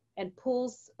bittern, and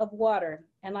pools of water,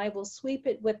 and I will sweep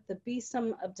it with the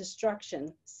besom of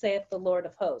destruction, saith the Lord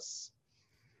of hosts.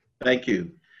 Thank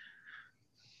you.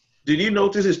 Did you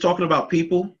notice it's talking about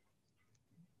people?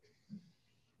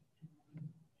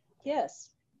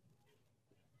 Yes.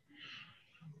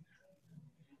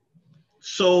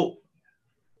 So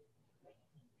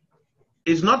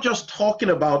it's not just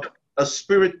talking about a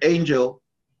spirit angel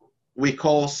we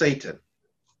call Satan.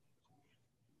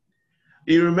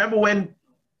 You remember when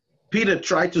Peter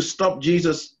tried to stop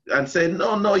Jesus and said,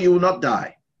 no, you will not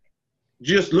die.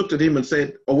 Jesus looked at him and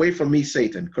said, away from me,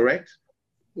 Satan, correct?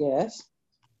 Yes.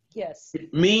 Yes.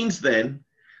 It means then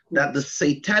that the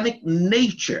satanic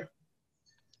nature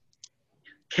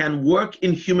can work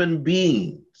in human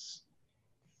beings.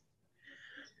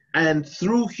 And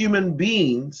through human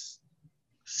beings,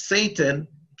 Satan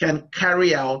can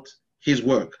carry out his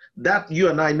work. That you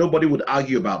and I, nobody would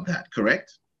argue about that,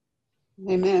 correct?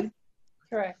 Amen.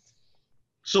 Correct.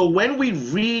 So when we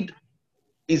read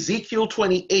Ezekiel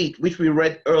 28, which we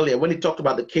read earlier, when he talked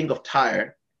about the king of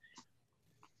Tyre,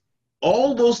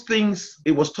 all those things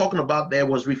it was talking about there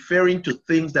was referring to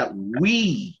things that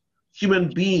we,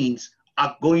 human beings,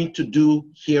 are going to do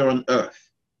here on earth.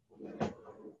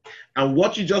 And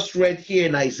what you just read here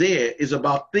in Isaiah is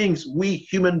about things we,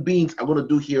 human beings, are going to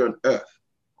do here on earth.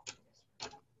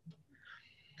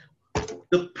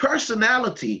 The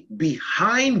personality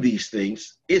behind these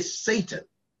things is Satan.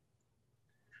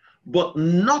 But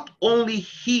not only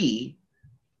he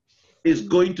is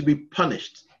going to be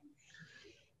punished.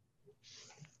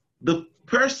 The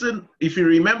person, if you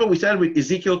remember, we started with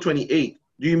Ezekiel 28.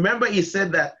 Do you remember he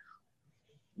said that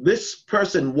this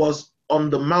person was on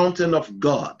the mountain of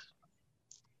God?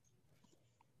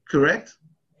 Correct?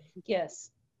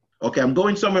 Yes. Okay, I'm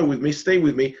going somewhere with me. Stay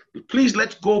with me. Please,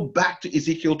 let's go back to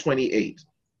Ezekiel 28.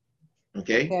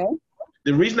 Okay?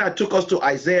 The reason I took us to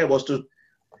Isaiah was to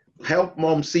help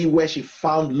Mom see where she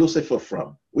found Lucifer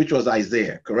from, which was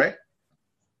Isaiah, correct?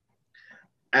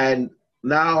 And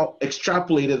now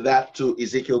extrapolated that to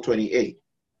Ezekiel 28,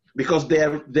 because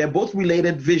they're both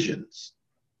related visions.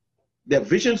 They're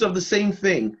visions of the same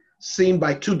thing seen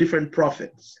by two different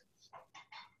prophets.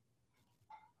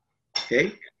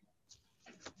 Okay?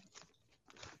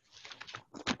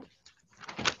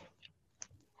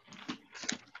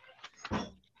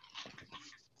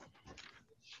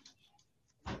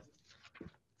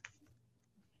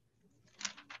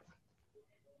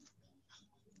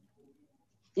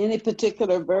 Any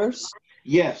particular verse?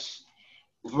 Yes.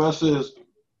 Verses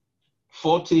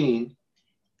 14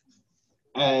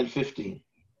 and 15.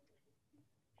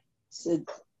 Said,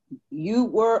 you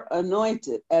were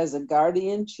anointed as a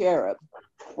guardian cherub,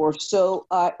 for so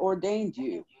I ordained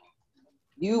you.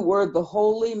 You were the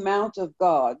holy mount of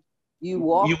God. You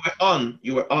walked. You were on.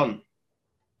 You were on.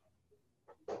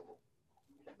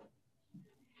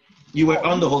 You were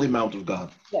on the holy mount of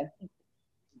God. Yeah.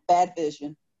 Bad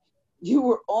vision. You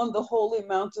were on the holy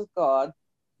mount of God.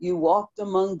 You walked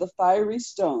among the fiery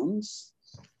stones.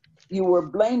 You were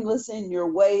blameless in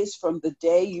your ways from the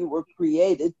day you were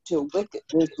created till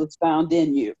wickedness was found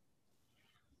in you.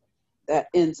 That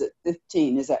ends at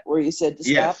 15. Is that where you said to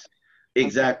stop? Yes,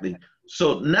 exactly.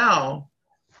 So now,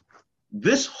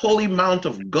 this holy mount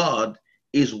of God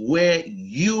is where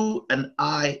you and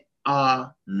I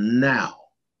are now.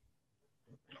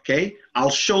 Okay? I'll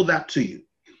show that to you.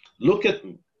 Look at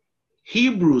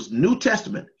Hebrews, New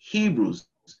Testament, Hebrews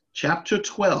chapter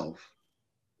 12.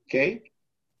 Okay?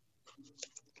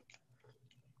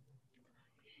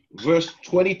 Verse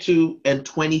 22 and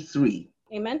 23.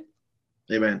 Amen.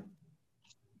 Amen.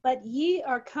 But ye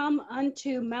are come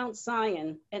unto Mount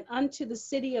Zion, and unto the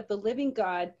city of the living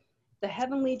God, the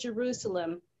heavenly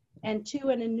Jerusalem, and to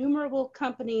an innumerable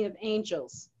company of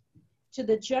angels, to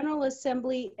the general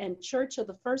assembly and church of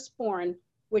the firstborn,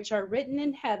 which are written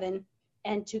in heaven,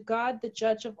 and to God the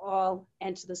judge of all,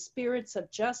 and to the spirits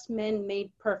of just men made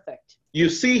perfect. You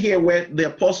see here where the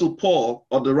Apostle Paul,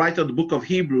 or the writer of the book of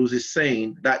Hebrews, is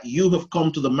saying that you have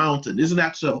come to the mountain. Isn't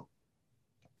that so?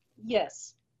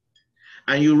 Yes.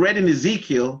 And you read in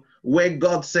Ezekiel where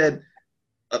God said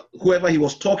whoever he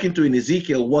was talking to in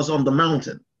Ezekiel was on the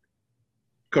mountain.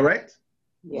 Correct?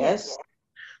 Yes.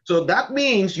 So that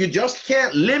means you just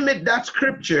can't limit that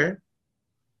scripture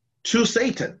to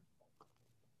Satan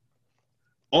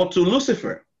or to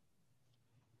Lucifer.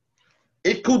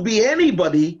 It could be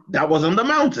anybody that was on the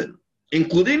mountain,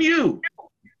 including you.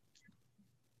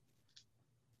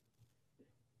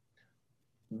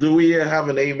 Do we have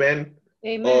an amen?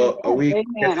 Amen. Or are we Amen.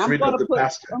 get rid of the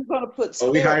pastor? I'm going to put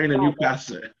Are we spirit hiring a new on it.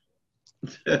 pastor?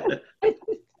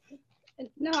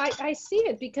 No, I see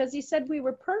it, because he said we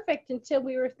were perfect until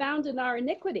we were found in our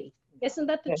iniquity. Isn't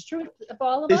that the Yes. truth of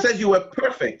all of He us? says you were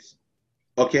perfect.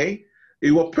 Okay?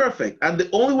 You were perfect. And the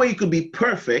only way you could be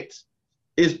perfect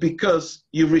is because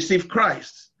you've received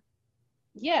Christ.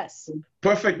 Yes.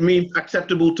 Perfect means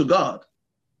acceptable to God.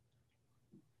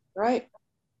 Right.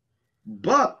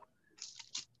 But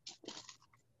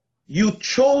you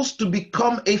chose to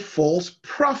become a false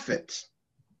prophet.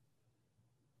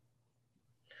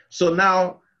 So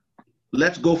now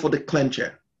let's go for the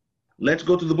clincher. Let's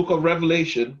go to the book of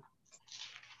Revelation,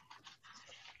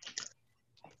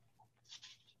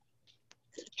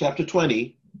 chapter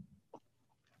 20.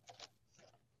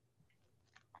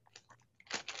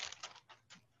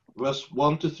 Verse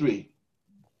 1 to 3.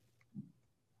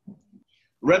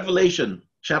 Revelation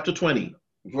chapter 20,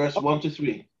 verse 1 to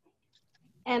 3.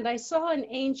 And I saw an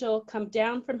angel come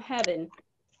down from heaven,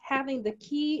 having the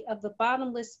key of the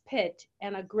bottomless pit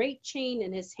and a great chain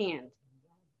in his hand.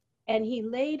 And he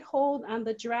laid hold on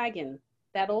the dragon,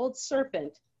 that old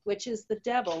serpent, which is the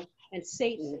devil and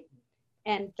Satan,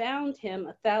 and bound him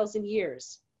 1,000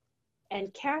 years,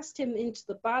 and cast him into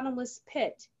the bottomless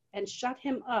pit, and shut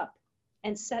him up,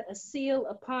 and set a seal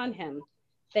upon him,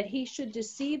 that he should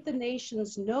deceive the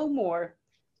nations no more,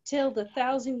 till the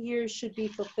 1,000 years should be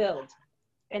fulfilled.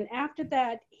 And after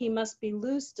that, he must be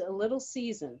loosed a little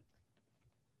season.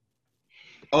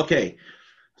 Okay,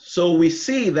 so we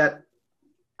see that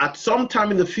at some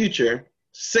time in the future,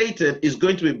 Satan is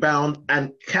going to be bound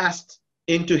and cast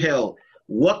into hell.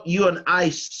 What you and I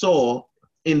saw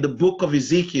in the book of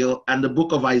Ezekiel and the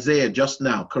book of Isaiah just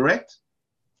now, correct?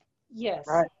 Yes.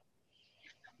 Right.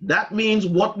 That means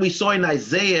what we saw in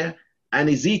Isaiah and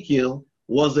Ezekiel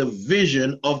was a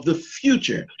vision of the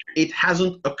future. It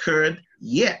hasn't occurred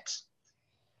yet.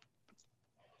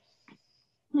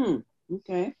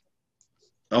 Okay.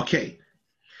 Okay.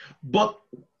 But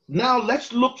now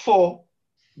let's look for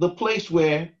the place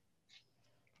where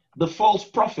the false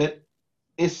prophet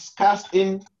is cast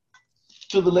into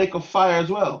the lake of fire as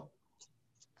well.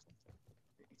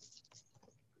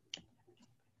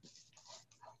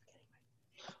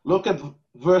 Look at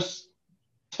verse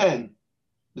 10.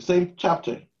 The same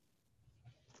chapter.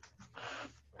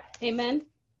 Amen.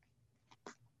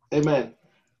 Amen.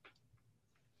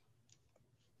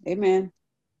 Amen.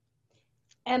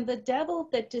 And the devil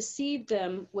that deceived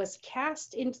them was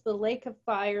cast into the lake of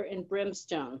fire and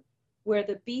brimstone, where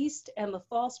the beast and the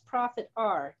false prophet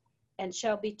are, and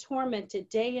shall be tormented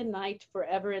day and night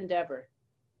forever and ever.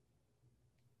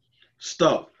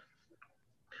 Stop.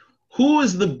 Who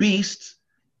is the beast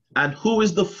and who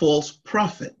is the false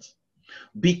prophet?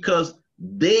 Because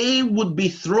they would be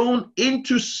thrown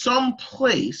into some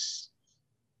place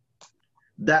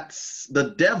that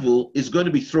the devil is going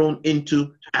to be thrown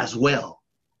into as well.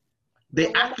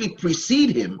 They actually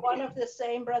precede him. One of the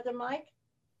same, Brother Mike?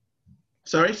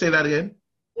 Sorry, say that again.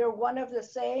 They're one of the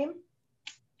same?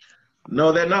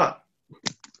 No, they're not.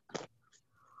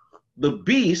 The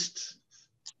beast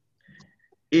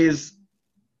is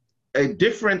a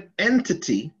different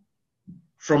entity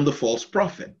from the false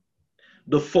prophet.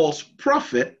 The false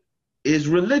prophet is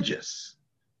religious.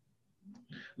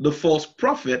 The false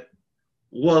prophet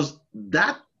was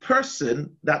that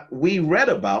person that we read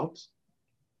about,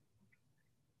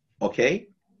 okay,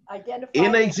 Identified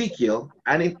in as- Ezekiel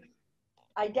and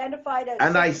Identified as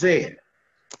and Isaiah.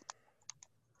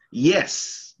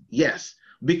 Yes, yes,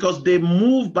 because they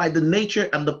move by the nature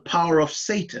and the power of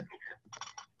Satan.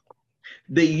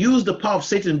 They use the power of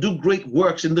Satan to do great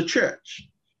works in the church.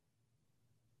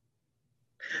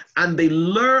 And they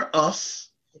lure us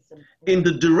in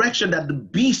the direction that the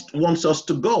beast wants us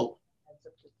to go.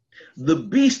 The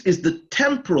beast is the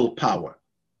temporal power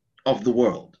of the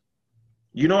world.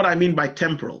 You know what I mean by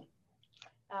temporal?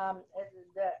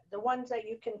 The ones that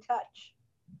you can touch.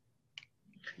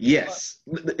 Yes.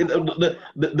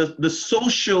 The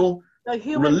social, The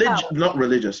human power. not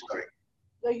religious, sorry.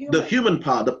 The human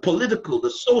power, the political, the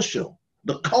social,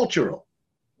 the cultural,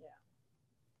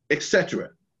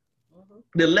 etc.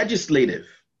 The legislative.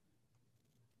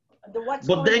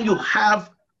 But then you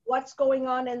have what's going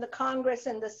on in the Congress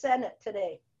and the Senate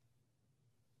today.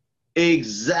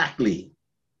 Exactly.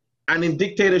 And in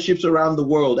dictatorships around the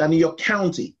world and in your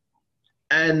county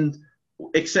and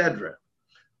etc.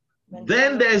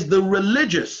 Then there's the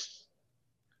religious,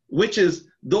 which is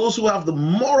those who have the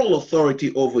moral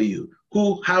authority over you,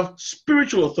 who have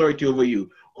spiritual authority over you,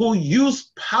 who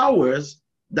use powers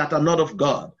that are not of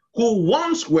God, who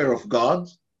once were of God,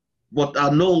 but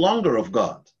are no longer of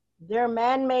God. They're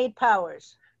man-made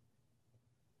powers.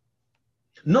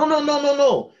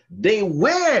 No. They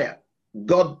were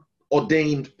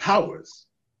God-ordained powers.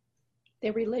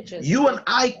 They're religious. You and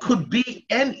I could be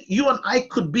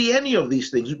any of these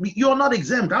things. You're not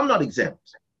exempt. I'm not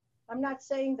exempt. I'm not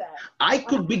saying that. I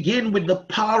could begin with the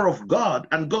power of God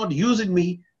and God using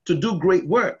me to do great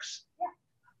works. Yeah.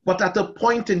 But at a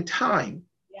point in time,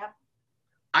 yeah,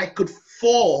 I could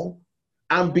fall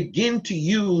and begin to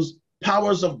use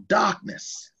powers of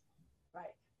darkness. Right.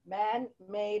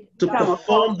 Man-made To powers.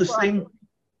 perform the same.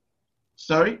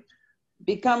 Sorry?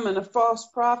 Becoming a false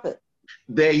prophet.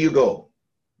 There you go.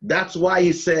 That's why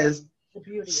he says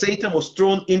Satan was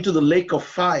thrown into the lake of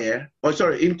fire, or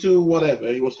sorry, into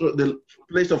whatever. He was thrown the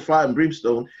place of fire and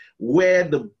brimstone, where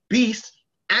the beast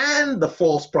and the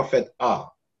false prophet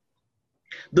are.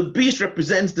 The beast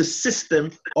represents the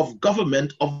system of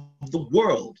government of the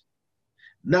world.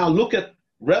 Now look at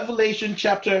Revelation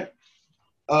chapter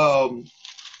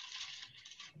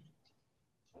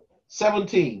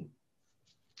 17,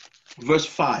 verse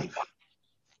 5.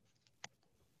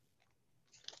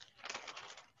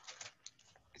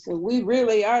 So we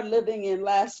really are living in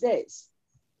last days.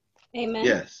 Amen.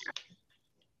 Yes.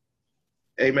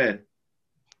 Amen.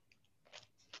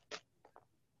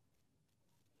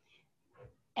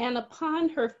 And upon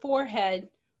her forehead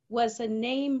was a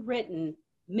name written,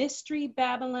 Mystery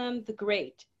Babylon the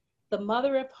Great, the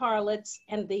mother of harlots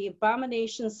and the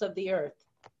abominations of the earth.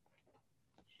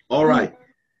 All right.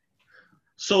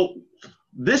 So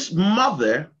this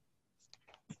mother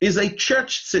is a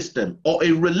church system or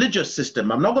a religious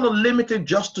system. I'm not going to limit it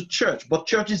just to church, but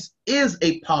churches is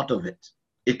a part of it.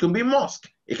 It can be mosque,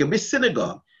 it can be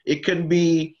synagogue, it can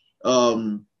be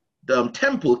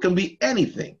temple, it can be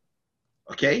anything.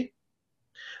 Okay?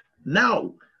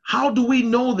 Now, how do we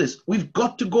know this? We've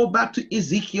got to go back to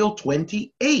Ezekiel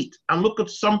 28 and look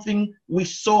at something we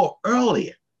saw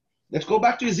earlier. Let's go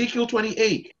back to Ezekiel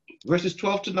 28, verses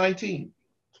 12 to 19.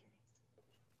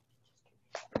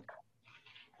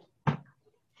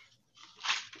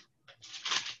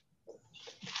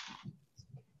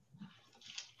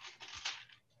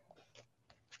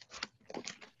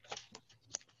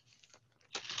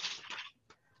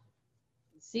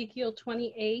 Ezekiel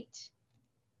 28.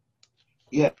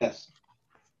 Yes.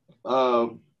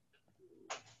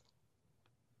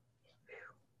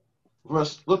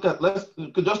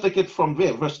 You could just take it from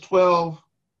there, verse 12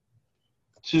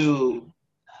 to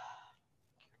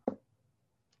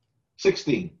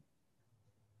 16.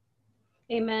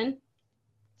 Amen.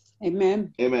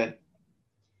 Amen. Amen.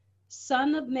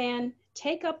 Son of man,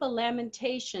 take up a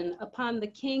lamentation upon the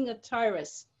king of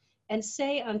Tyrus, and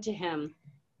say unto him,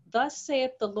 Thus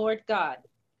saith the Lord God,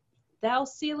 Thou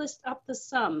sealest up the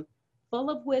sum, full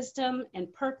of wisdom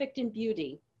and perfect in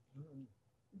beauty.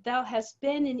 Thou hast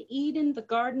been in Eden, the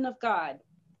garden of God.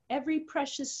 Every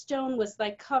precious stone was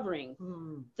thy covering,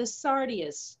 the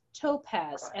sardius,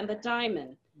 topaz, and the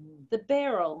diamond, the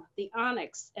beryl, the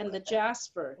onyx, and the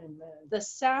jasper, the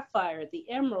sapphire, the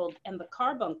emerald, and the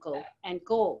carbuncle, and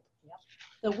gold.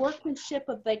 The workmanship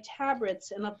of thy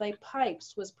tabrets and of thy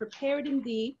pipes was prepared in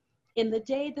thee in the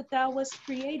day that thou wast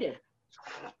created.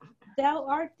 Thou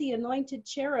art the anointed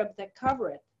cherub that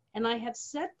covereth, and I have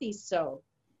set thee so.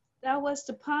 Thou wast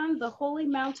upon the holy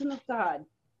mountain of God.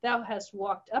 Thou hast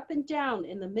walked up and down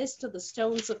in the midst of the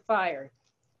stones of fire.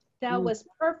 Thou wast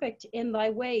perfect in thy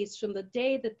ways from the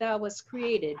day that thou wast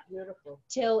created,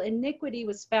 till iniquity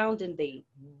was found in thee.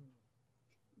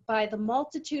 By the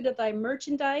multitude of thy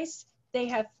merchandise, they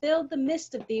have filled the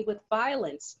midst of thee with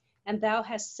violence, and thou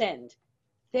hast sinned.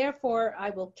 Therefore I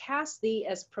will cast thee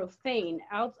as profane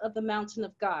out of the mountain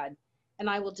of God, and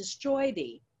I will destroy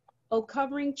thee, O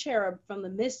covering cherub from the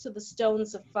midst of the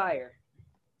stones of fire.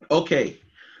 Okay,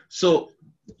 so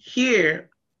here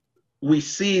we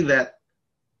see that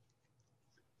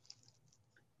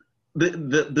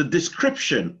the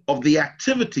description of the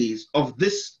activities of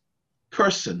this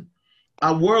person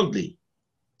are worldly.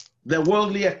 They're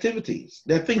worldly activities.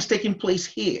 They're things taking place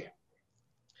here.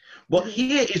 But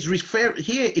here it's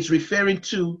referring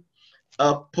to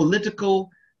a political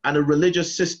and a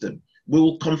religious system. We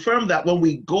will confirm that when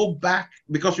we go back,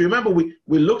 because remember we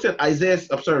looked at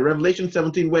Revelation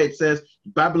 17, where it says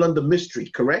Babylon the mystery,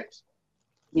 correct?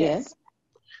 Yes.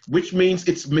 Which means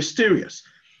it's mysterious.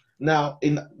 Now,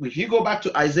 if you go back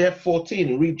to Isaiah 14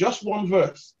 and read just one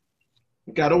verse,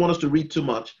 okay, I don't want us to read too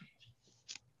much,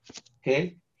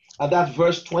 okay, and that's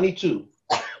verse 22.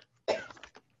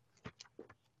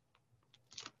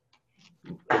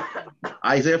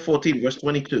 Isaiah 14, verse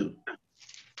 22.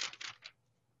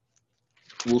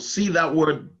 We'll see that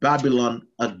word Babylon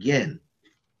again.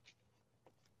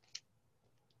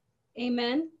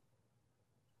 Amen.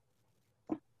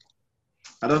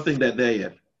 I don't think they're there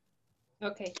yet.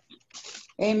 Okay.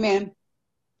 Amen.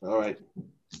 All right.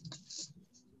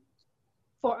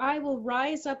 For I will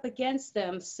rise up against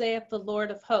them, saith the Lord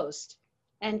of hosts,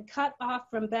 and cut off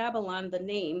from Babylon the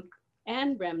name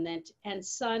and remnant and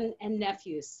son and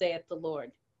nephew, saith the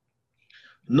Lord.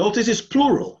 Notice it's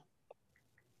plural.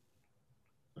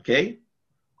 Okay?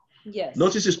 Yes.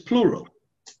 Notice it's plural.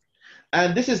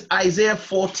 And this is Isaiah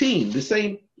 14, the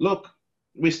same. Look,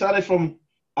 we started from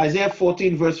Isaiah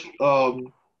 14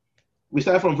 we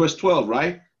started from verse 12,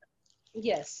 right?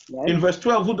 Yes. In verse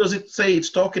 12, who does it say it's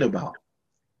talking about?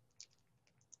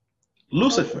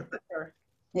 Lucifer.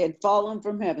 He had fallen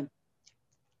from heaven.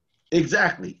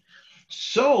 Exactly.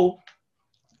 So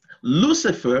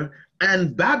Lucifer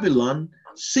and Babylon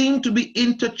seem to be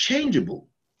interchangeable.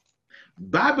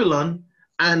 Babylon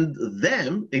and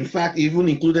them, in fact, even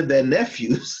included their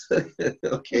nephews.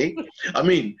 Okay. I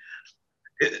mean,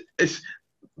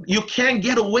 you can't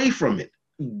get away from it.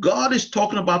 God is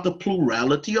talking about the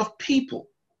plurality of people,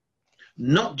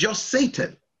 not just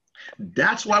Satan.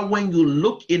 That's why when you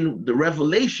look in the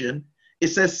Revelation, it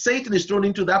says Satan is thrown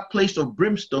into that place of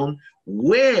brimstone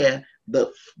where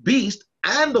the beast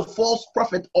and the false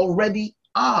prophet already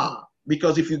are.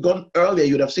 Because if you'd gone earlier,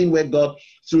 you'd have seen where God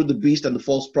threw the beast and the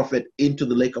false prophet into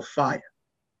the lake of fire.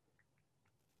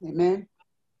 Amen.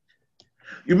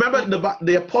 You remember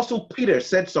the apostle Peter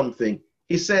said something.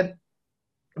 He said,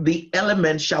 the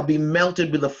elements shall be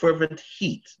melted with a fervent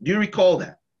heat. Do you recall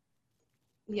that?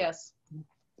 Yes.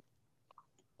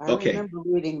 I remember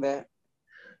reading that.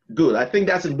 Good. I think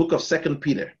that's in the book of 2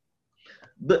 Peter.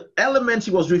 The elements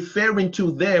he was referring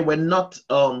to there were not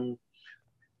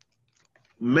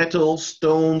metal,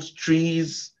 stones,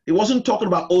 trees. He wasn't talking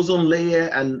about ozone layer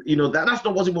and, that's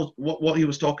not what he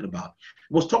was talking about.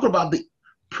 He was talking about the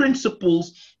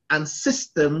principles and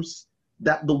systems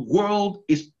that the world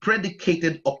is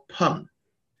predicated upon.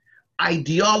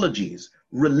 Ideologies,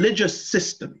 religious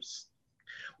systems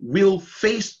will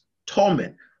face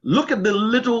torment. Look at the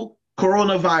little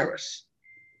coronavirus.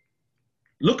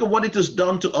 Look at what it has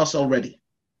done to us already.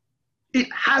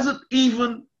 It hasn't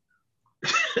even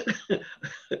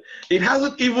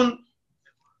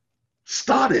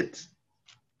started.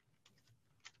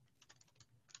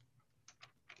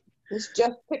 It's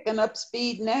just picking up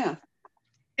speed now.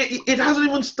 it hasn't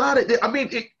even started. I mean,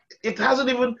 it hasn't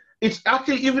even, it's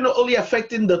actually even only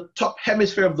affecting the top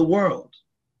hemisphere of the world.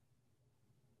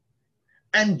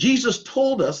 And Jesus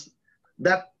told us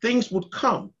that things would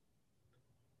come.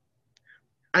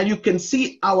 And you can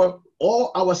see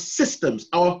all our systems,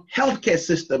 our healthcare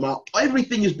system,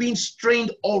 everything is being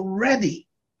strained already.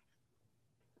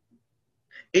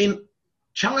 In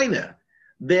China,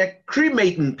 they're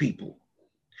cremating people.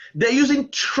 They're using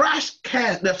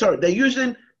they're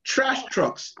using trash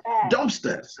trucks,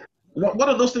 dumpsters. What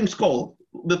are those things called?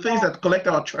 The things that collect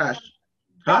our trash.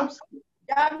 Huh?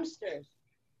 Dumpsters.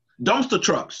 Dumpster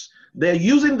trucks. They're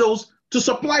using those to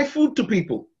supply food to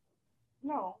people.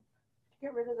 No,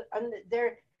 get rid of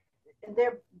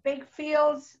they're big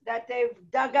fields that they've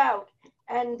dug out,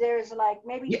 and there's like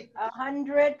maybe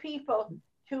 100 people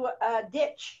to a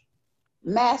ditch.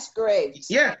 Mass graves.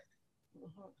 Yeah.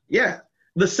 Yeah.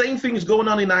 The same thing is going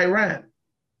on in Iran.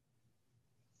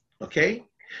 Okay?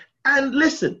 And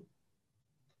listen,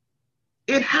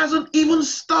 it hasn't even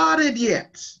started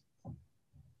yet.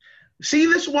 See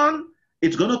this one?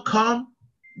 It's going to come,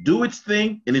 do its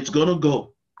thing, and it's going to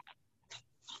go.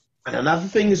 And another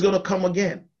thing is going to come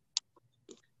again.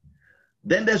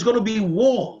 Then there's going to be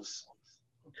wars.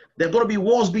 There are going to be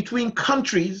wars between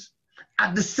countries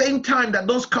at the same time that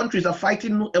those countries are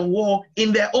fighting a war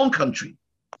in their own country.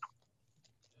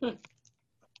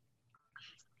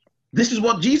 This is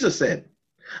what Jesus said.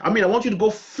 I mean, I want you to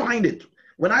go find it.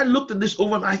 When I looked at this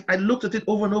over, I looked at it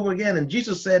over and over again, and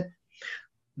Jesus said,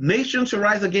 nation shall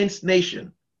rise against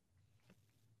nation,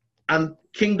 and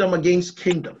kingdom against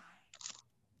kingdom.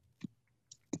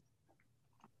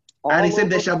 And he said,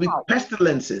 there shall be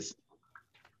pestilences.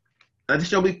 And there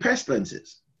shall be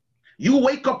pestilences. You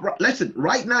wake up, listen,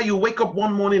 right now you wake up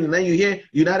one morning and then you hear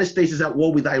United States is at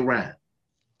war with Iran.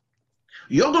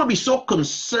 You're going to be so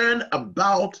concerned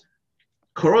about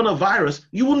coronavirus,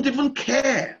 you wouldn't even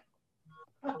care.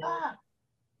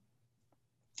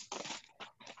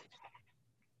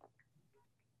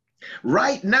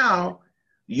 Right now,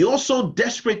 you're so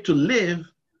desperate to live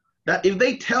that if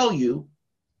they tell you,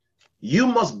 you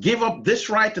must give up this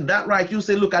right and that right, you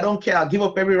say, look, I don't care. I'll give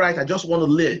up every right. I just want to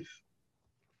live.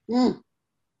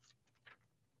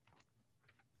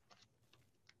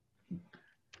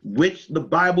 Which the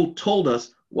Bible told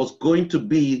us was going to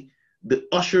be the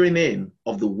ushering in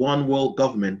of the one world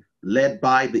government led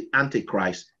by the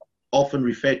Antichrist, often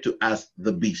referred to as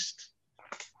the beast.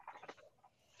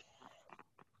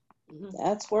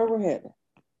 That's where we're headed.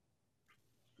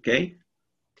 Okay?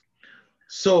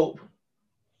 So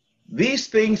these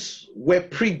things were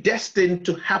predestined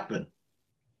to happen.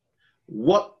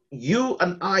 What you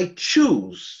and I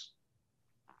choose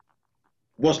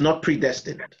was not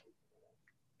predestined.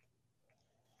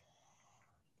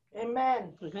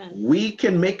 Amen. We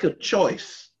can make a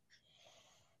choice,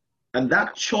 and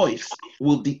that choice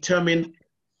will determine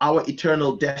our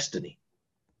eternal destiny.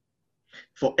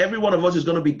 For every one of us is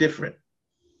going to be different.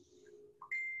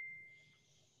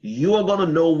 You are going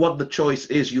to know what the choice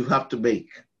is you have to make.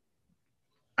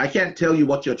 I can't tell you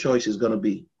what your choice is going to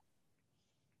be.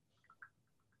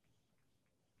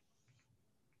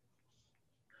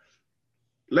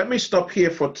 Let me stop here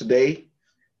for today.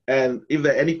 And if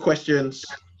there are any questions,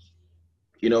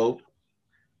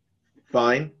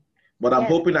 fine. But I'm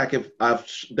hoping I've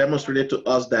demonstrated to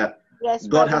us that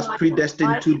God has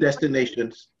predestined two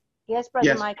destinations. Yes,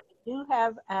 Brother Mike, I do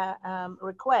have a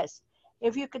request.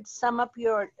 If you could sum up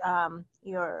your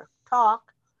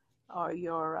talk or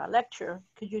your lecture,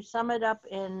 could you sum it up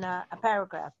in a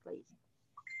paragraph, please?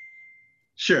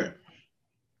 Sure.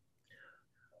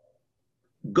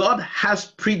 God has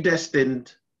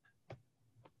predestined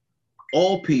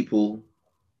all people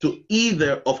to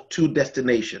either of two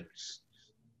destinations: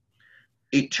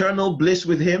 eternal bliss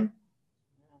with him,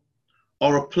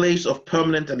 or a place of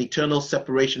permanent and eternal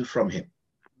separation from him.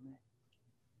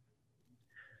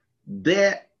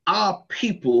 There are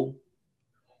people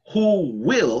who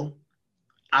will,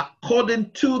 according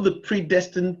to the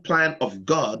predestined plan of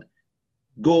God,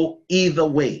 go either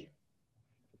way.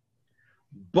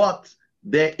 But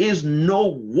there is no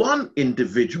one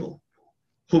individual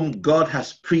whom God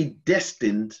has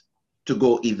predestined to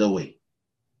go either way.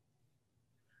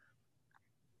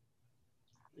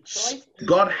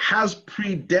 God has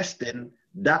predestined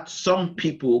that some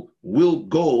people will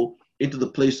go into the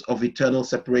place of eternal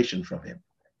separation from him.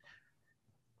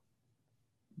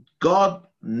 God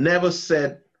never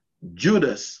said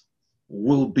Judas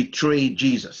will betray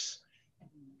Jesus.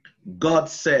 God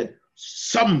said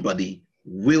somebody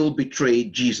will betray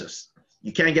Jesus.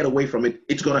 You can't get away from it.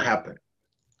 It's going to happen.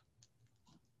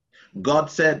 God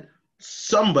said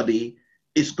somebody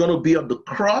is going to be on the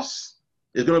cross.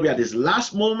 It's going to be at his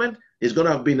last moment. He's going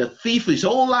to have been a thief his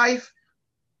whole life,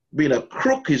 been a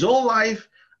crook his whole life,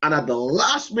 and at the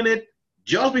last minute,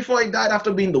 just before he died,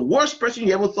 after being the worst person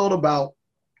you ever thought about,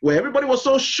 where everybody was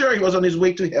so sure he was on his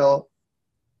way to hell,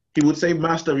 he would say,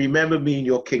 Master, remember me in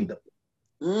your kingdom.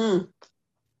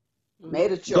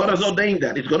 Made a choice. God has ordained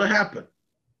that. It's going to happen.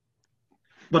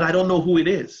 But I don't know who it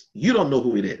is. You don't know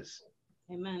who it is.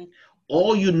 Amen.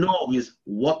 All you know is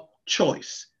what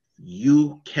choice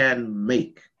you can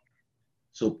make.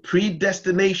 So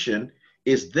predestination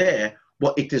is there,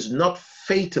 but it is not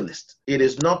fatalist. It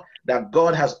is not that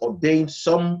God has ordained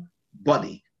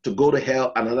somebody to go to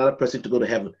hell and another person to go to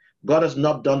heaven. God has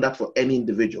not done that for any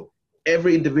individual.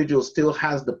 Every individual still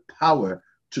has the power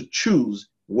to choose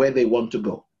where they want to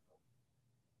go.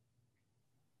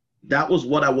 That was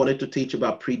what I wanted to teach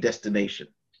about predestination.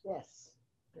 Yes,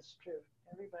 that's true.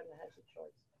 Everybody has a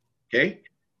choice. Okay?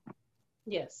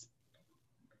 Yes.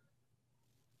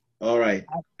 All right.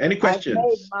 Any questions? I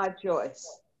made my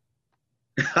choice.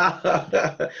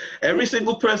 Every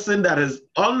single person that is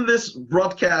on this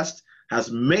broadcast has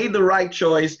made the right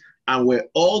choice, and we're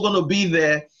all going to be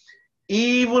there.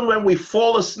 Even when we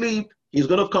fall asleep, he's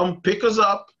going to come pick us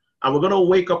up, and we're going to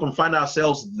wake up and find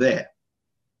ourselves there.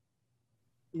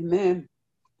 Amen.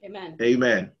 Amen.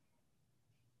 Amen.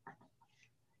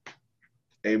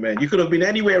 Amen. You could have been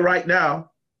anywhere right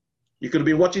now. You could have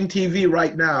been watching TV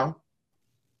right now,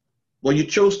 but you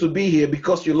chose to be here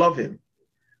because you love him.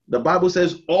 The Bible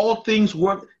says all things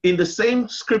work in the same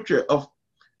scripture of,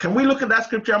 can we look at that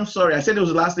scripture? I'm sorry, I said it was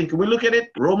the last thing. Can we look at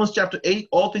it? Romans chapter 8,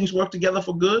 all things work together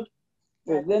for good.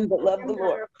 For them that love the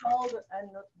Lord.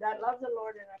 That love the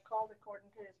Lord and are called according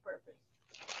to his purpose.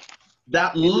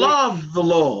 That love the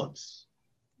Lord.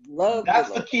 Love That's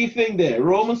the the Lord. key thing there.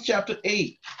 Romans chapter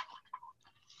 8.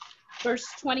 Verse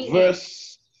 28.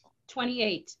 Verse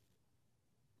 28.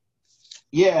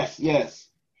 Yes, yes.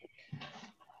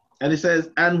 And it says,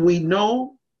 and we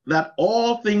know that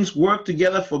all things work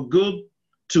together for good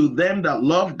to them that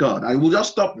love God. I will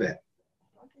just stop there.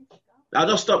 I'll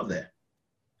just stop there.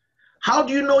 How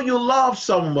do you know you love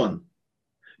someone?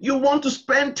 You want to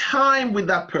spend time with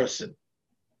that person.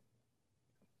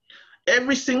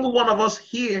 Every single one of us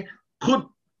here could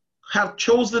have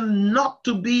chosen not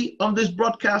to be on this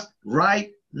broadcast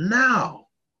right now.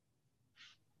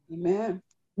 Amen.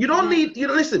 You don't need,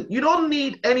 listen, you don't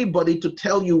need anybody to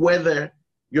tell you whether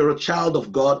you're a child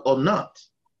of God or not.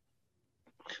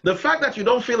 The fact that you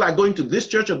don't feel like going to this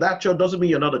church or that church doesn't mean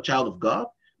you're not a child of God.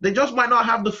 They just might not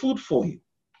have the food for you.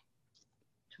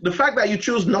 The fact that you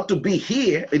choose not to be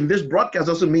here in this broadcast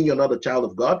doesn't mean you're not a child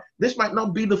of God. This might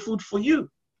not be the food for you.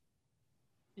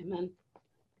 Amen.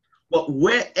 But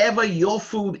wherever your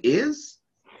food is,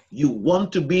 you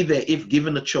want to be there if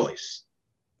given a choice.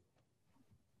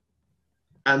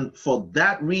 And for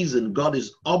that reason, God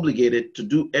is obligated to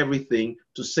do everything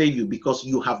to save you because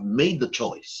you have made the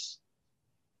choice.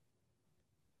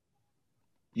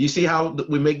 You see how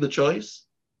we make the choice?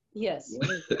 Yes.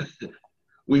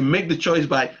 We make the choice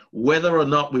by whether or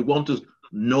not we want to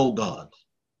know God.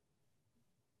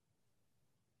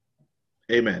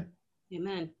 Amen.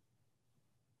 Amen.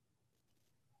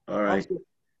 All right.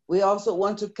 We also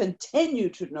want to continue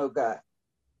to know God.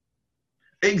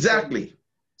 Exactly.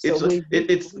 So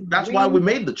That's why we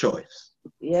made the choice.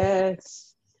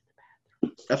 Yes.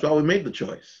 That's why we made the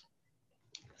choice.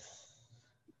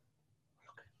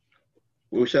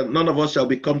 None of us shall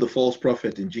become the false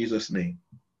prophet in Jesus' name.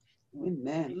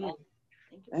 Amen.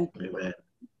 Amen. Amen.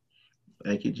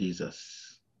 Thank you,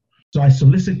 Jesus. So I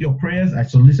solicit your prayers. I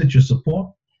solicit your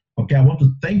support. Okay, I want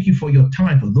to thank you for your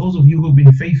time. For those of you who've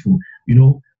been faithful,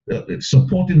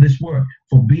 supporting this work,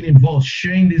 for being involved,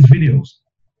 sharing these videos.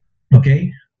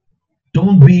 Okay,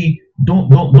 don't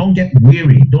get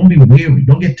weary. Don't be weary.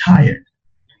 Don't get tired.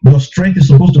 Your strength is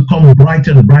supposed to come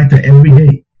brighter and brighter every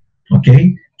day.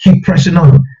 Okay, keep pressing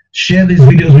on. Share these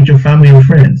videos with your family and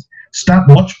friends. Start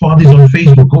watch parties on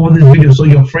Facebook over this video so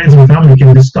your friends and family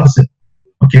can discuss it.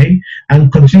 Okay,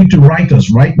 and continue to write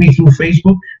us. Write me through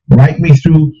Facebook. Write me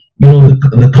through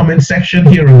the comment section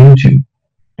here on YouTube.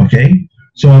 Okay,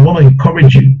 so I want to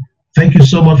encourage you. Thank you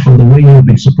so much for the way you've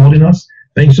been supporting us.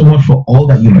 Thanks so much for all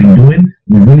that you've been doing.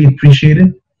 We really appreciate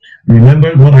it.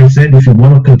 Remember what I said. If you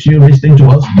want to continue listening to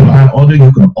us via audio,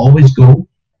 you can always go,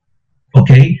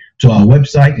 okay, to our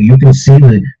website. You can see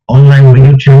the online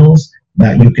radio channels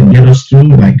that you can get us through.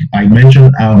 Like I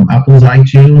mentioned, Apple's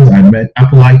iTunes.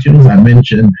 Apple iTunes. I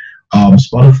mentioned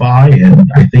Spotify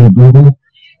and I think Google.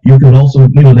 You can also,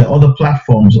 there are other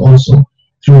platforms also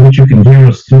through which you can hear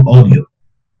us through audio.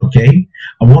 Okay,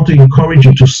 I want to encourage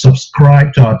you to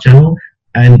subscribe to our channel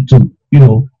and to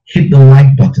hit the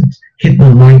like buttons. Hit the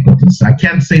like buttons. I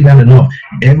can't say that enough.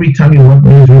 Every time you watch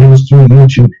these videos through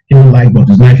YouTube, hit the like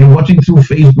buttons. Now, if you're watching through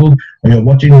Facebook or you're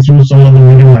watching through some other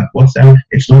video like WhatsApp,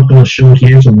 it's not going to show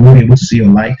here, so we won't be able to see your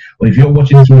like. But if you're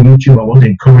watching through YouTube, I want to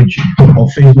encourage you, or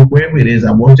Facebook, wherever it is,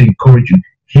 I want to encourage you,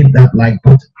 hit that like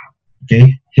button.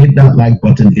 Okay? Hit that like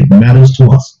button. It matters to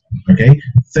us. Okay?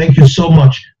 Thank you so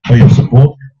much for your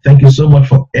support. Thank you so much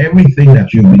for everything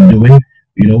that you've been doing,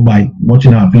 by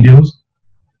watching our videos.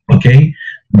 Okay?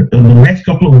 In the next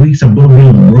couple of weeks, I'm going to be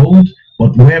on the road,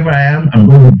 but wherever I am, I'm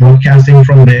going to be broadcasting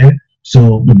from there.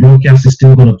 So the broadcast is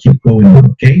still going to keep going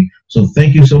on. Okay? So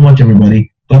thank you so much,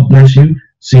 everybody. God bless you.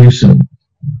 See you soon.